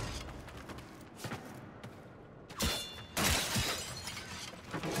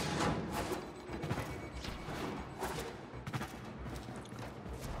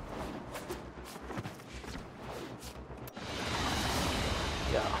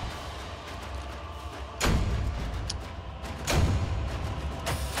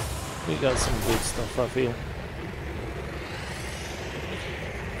 We got some good stuff, I feel.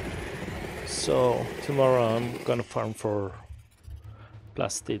 So tomorrow I'm gonna farm for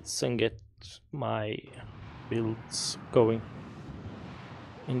plastids and get my builds going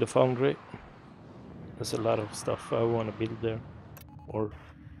in the foundry. There's a lot of stuff I want to build there, or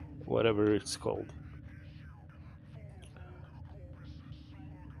whatever it's called.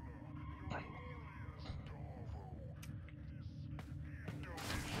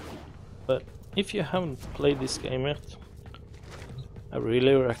 But if you haven't played this game yet, I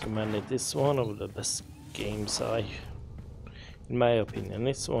really recommend it. It's one of the best games in my opinion,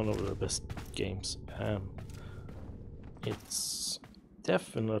 it's one of the best games, and it's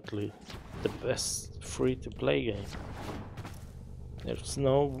definitely the best free-to-play game. There's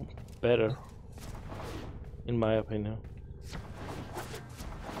no better, in my opinion.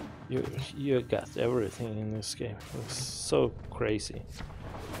 You got everything in this game. It's so crazy,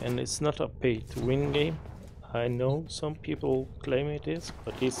 and it's not a pay-to-win game. I know some people claim it is,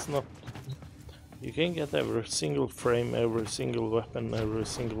 but it's not. You can get every single frame, every single weapon, every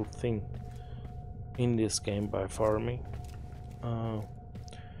single thing in this game by farming.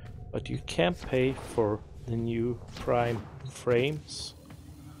 But you can't pay for the new Prime frames,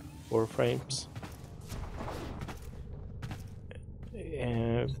 Warframes,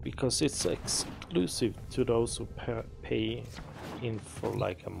 because it's exclusive to those who pay in for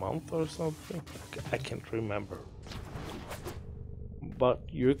like a month or something. I can't remember, but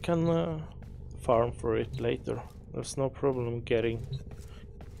you can farm for it later. There's no problem getting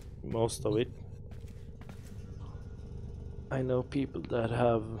most of it. I know people that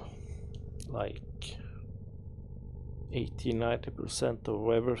have like 80-90% of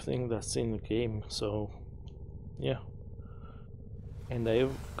everything that's in the game, so yeah, and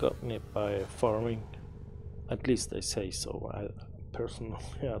they've gotten it by farming. At least they say so. I personally,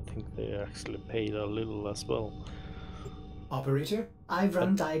 I think they actually paid a little as well. Operator, I've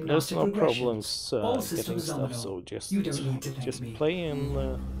run diagnostic there's no regressions. problems All getting systems stuff, nominal. so just You don't need to thank me. play in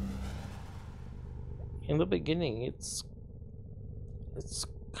the beginning. It's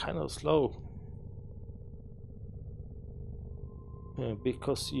kind of slow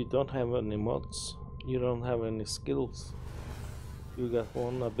because you don't have any mods, you don't have any skills. You got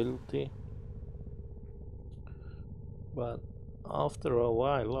one ability, but after a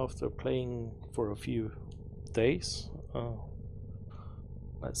while, after playing for a few days,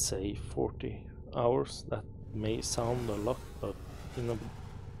 let's say 40 hours, that may sound a lot, but in a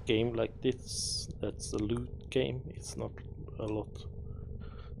game like this, that's a loot game, it's not a lot.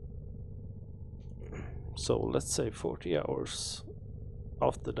 So let's say 40 hours.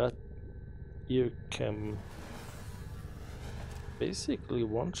 After that, you can basically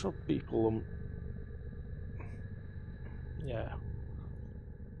one-shot people. Yeah,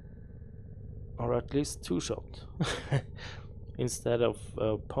 or at least two-shot instead of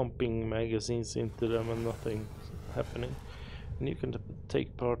pumping magazines into them and nothing happening. And you can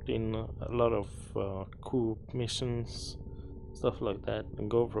take part in a lot of co-op missions, stuff like that,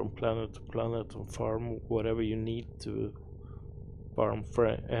 and go from planet to planet and farm whatever you need to farm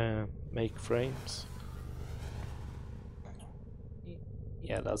make frames.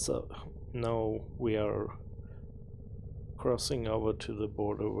 Yeah, that's a now we are crossing over to the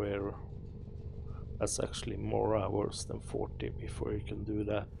border where that's actually more hours than 40 before you can do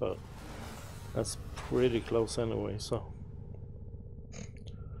that, but that's pretty close anyway. So,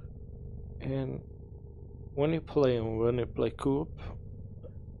 and when you play co-op,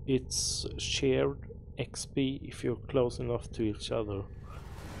 it's shared XP if you're close enough to each other.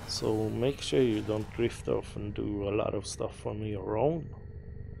 So make sure you don't drift off and do a lot of stuff on your own,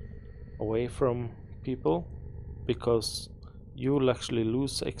 away from people, because you will actually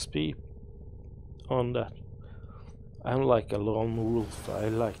lose XP on that. I'm like a lone wolf. I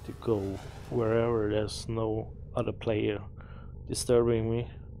like to go wherever there's no other player disturbing me.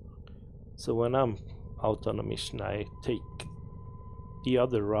 So when I'm out on a mission, I take the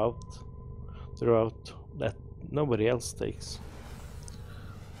other route, the route that nobody else takes.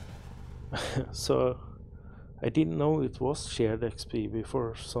 So I didn't know it was shared XP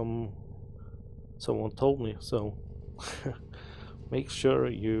before someone told me. So make sure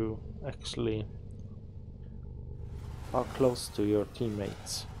you actually are close to your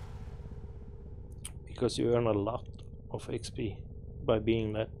teammates, because you earn a lot of XP by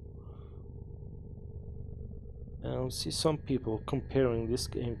being there. And I see some people comparing this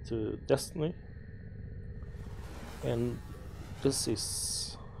game to Destiny, and this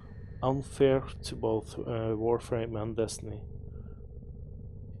is unfair to both Warframe and Destiny.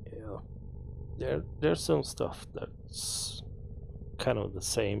 Yeah, there's some stuff that's kind of the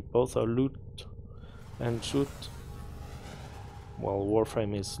same. Both are loot and shoot. While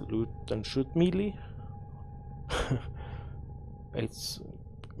Warframe is loot and shoot melee. It's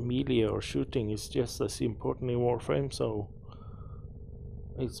melee or shooting is just as important in Warframe, so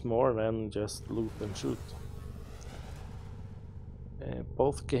it's more than just loot and shoot.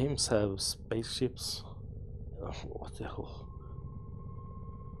 Both games have spaceships. Oh, what the hell?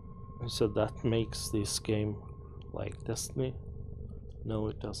 So that makes this game like Destiny? No,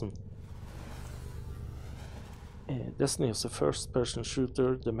 it doesn't. Destiny is a first-person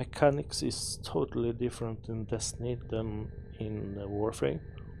shooter. The mechanics is totally different in Destiny than in Warframe.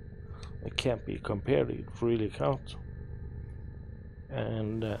 It can't be compared, it really can't.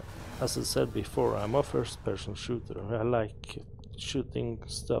 And as I said before, I'm a first-person shooter. I like shooting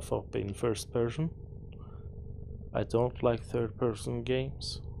stuff up in first person. I don't like third-person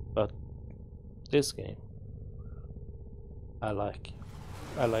games, but this game I like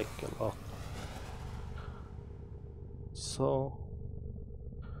a lot. So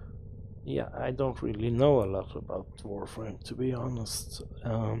yeah, I don't really know a lot about Warframe, to be honest.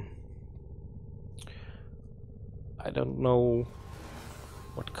 I don't know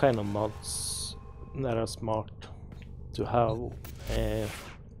what kind of mods that are smart to have.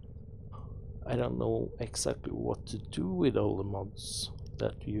 I don't know exactly what to do with all the mods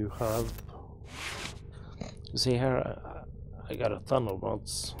that you have. You see here, I got a ton of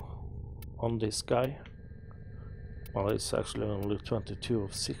mods on this guy. Well, it's actually only 22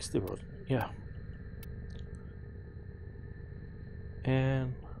 of 60, but yeah.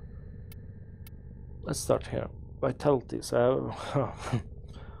 And let's start here. Vitalities.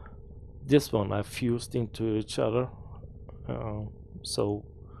 This one I fused into each other, and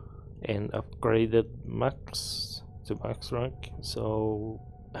upgraded max to max rank, so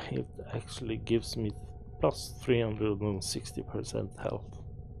it actually gives me plus 360% health.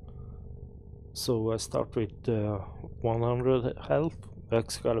 So I start with 100 health.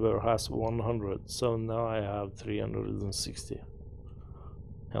 Excalibur has 100, so now I have 360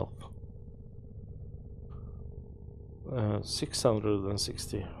 health.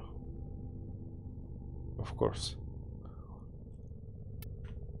 660, of course.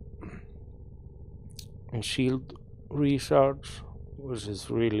 And shield recharge, which is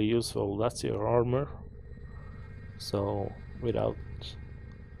really useful. That's your armor. So without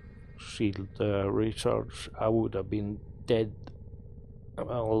shield recharge, I would have been dead a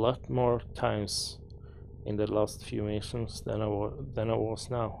lot more times in the last few missions than I was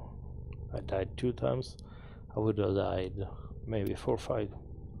now. I died 2 times. I would have died maybe 4 or 5.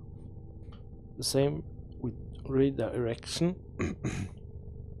 The same with redirection.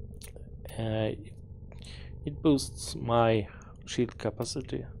 It boosts my shield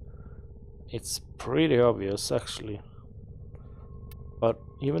capacity. It's pretty obvious actually, but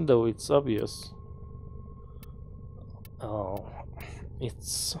even though it's obvious,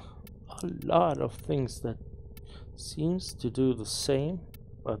 it's a lot of things that seems to do the same,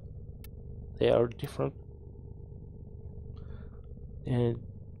 but they are different, and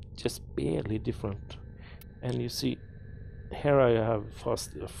just barely different. And you see here I have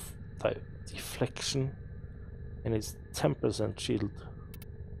fast deflection, and it's 10% shield.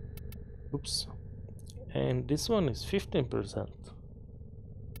 Oops. And this one is 15%.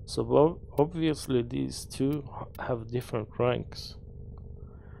 So obviously these two have different ranks,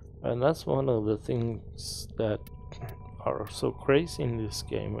 and that's one of the things that are so crazy in this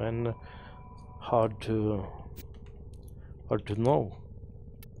game and hard to know.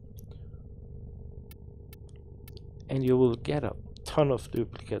 And you will get a ton of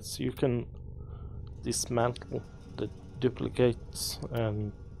duplicates. You can dismantle the duplicates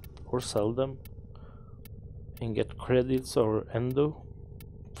and or sell them and get credits or endo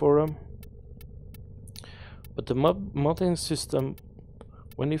for them. But the modding system,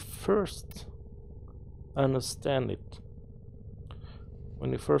 when you first understand it,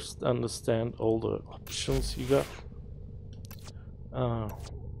 when you first understand all the options you got,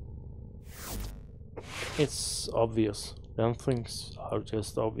 it's obvious. Then things are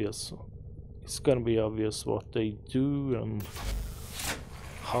just obvious. It's gonna be obvious what they do and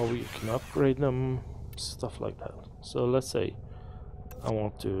how you can upgrade them, stuff like that. So let's say I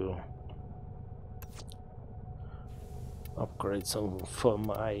want to upgrade some for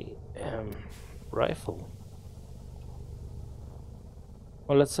my rifle.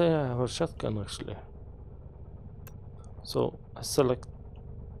 Well, let's say I have a shotgun actually. So I select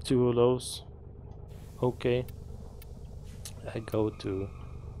 2 of those. Okay. I go to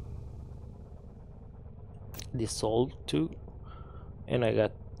dissolve 2, and I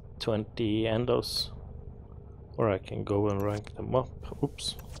got 20 endos or I can go and rank them up.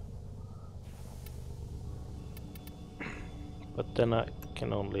 Oops. But then I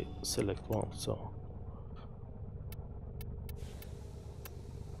can only select one, so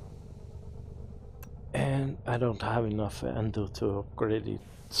and I don't have enough endo to upgrade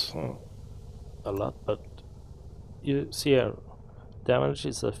it a lot, but you see here damage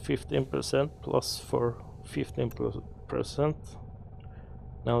is at 15% plus for 15%.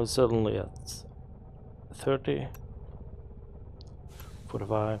 Now it's suddenly at 30,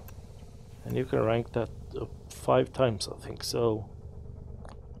 45, and you can rank that up 5 times, I think. So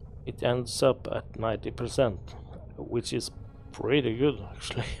it ends up at 90%, which is pretty good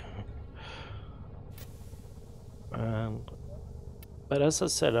actually. But as I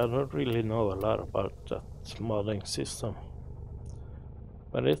said, I don't really know a lot about that modding system.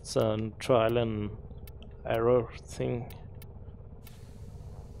 But it's a trial and error thing.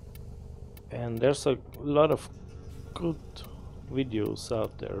 And there's a lot of good videos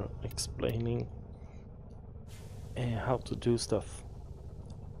out there explaining how to do stuff.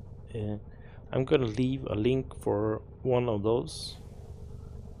 I'm gonna leave a link for one of those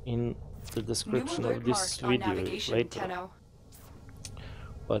in the description of this video later.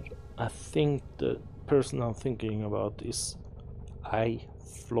 But I think the person I'm thinking about is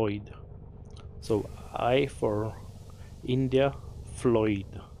Floyd. So I for India, Floyd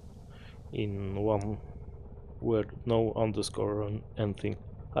in one word, no underscore or anything.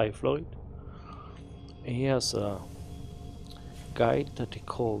 Floyd. He has a guide that he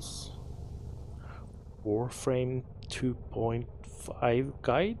calls Warframe 2.5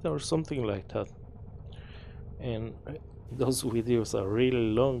 guide or something like that, and those videos are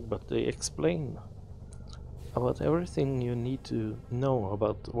really long, but they explain about everything you need to know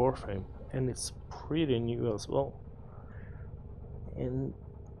about Warframe, and it's pretty new as well. And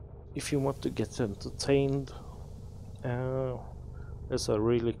if you want to get entertained, there's a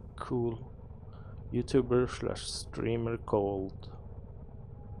really cool YouTuber / streamer called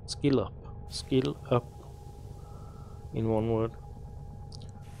Skill Up in one word.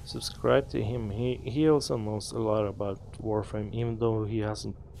 Subscribe to him. He also knows a lot about Warframe, even though he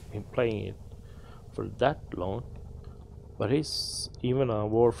hasn't been playing it for that long, but he's even a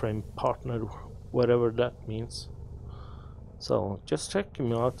Warframe partner, whatever that means. So just check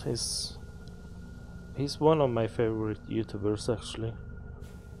him out. He's one of my favorite YouTubers actually.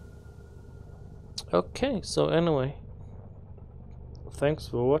 Okay, so anyway, thanks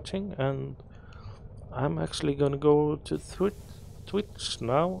for watching, and I'm actually gonna go to Twitch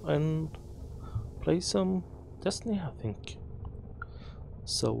now and play some Destiny, I think.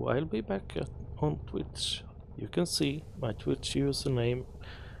 So I'll be back on Twitch. You can see my Twitch username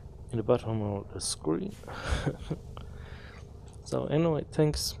in the bottom of the screen. So anyway,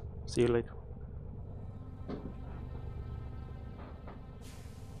 thanks. See you later.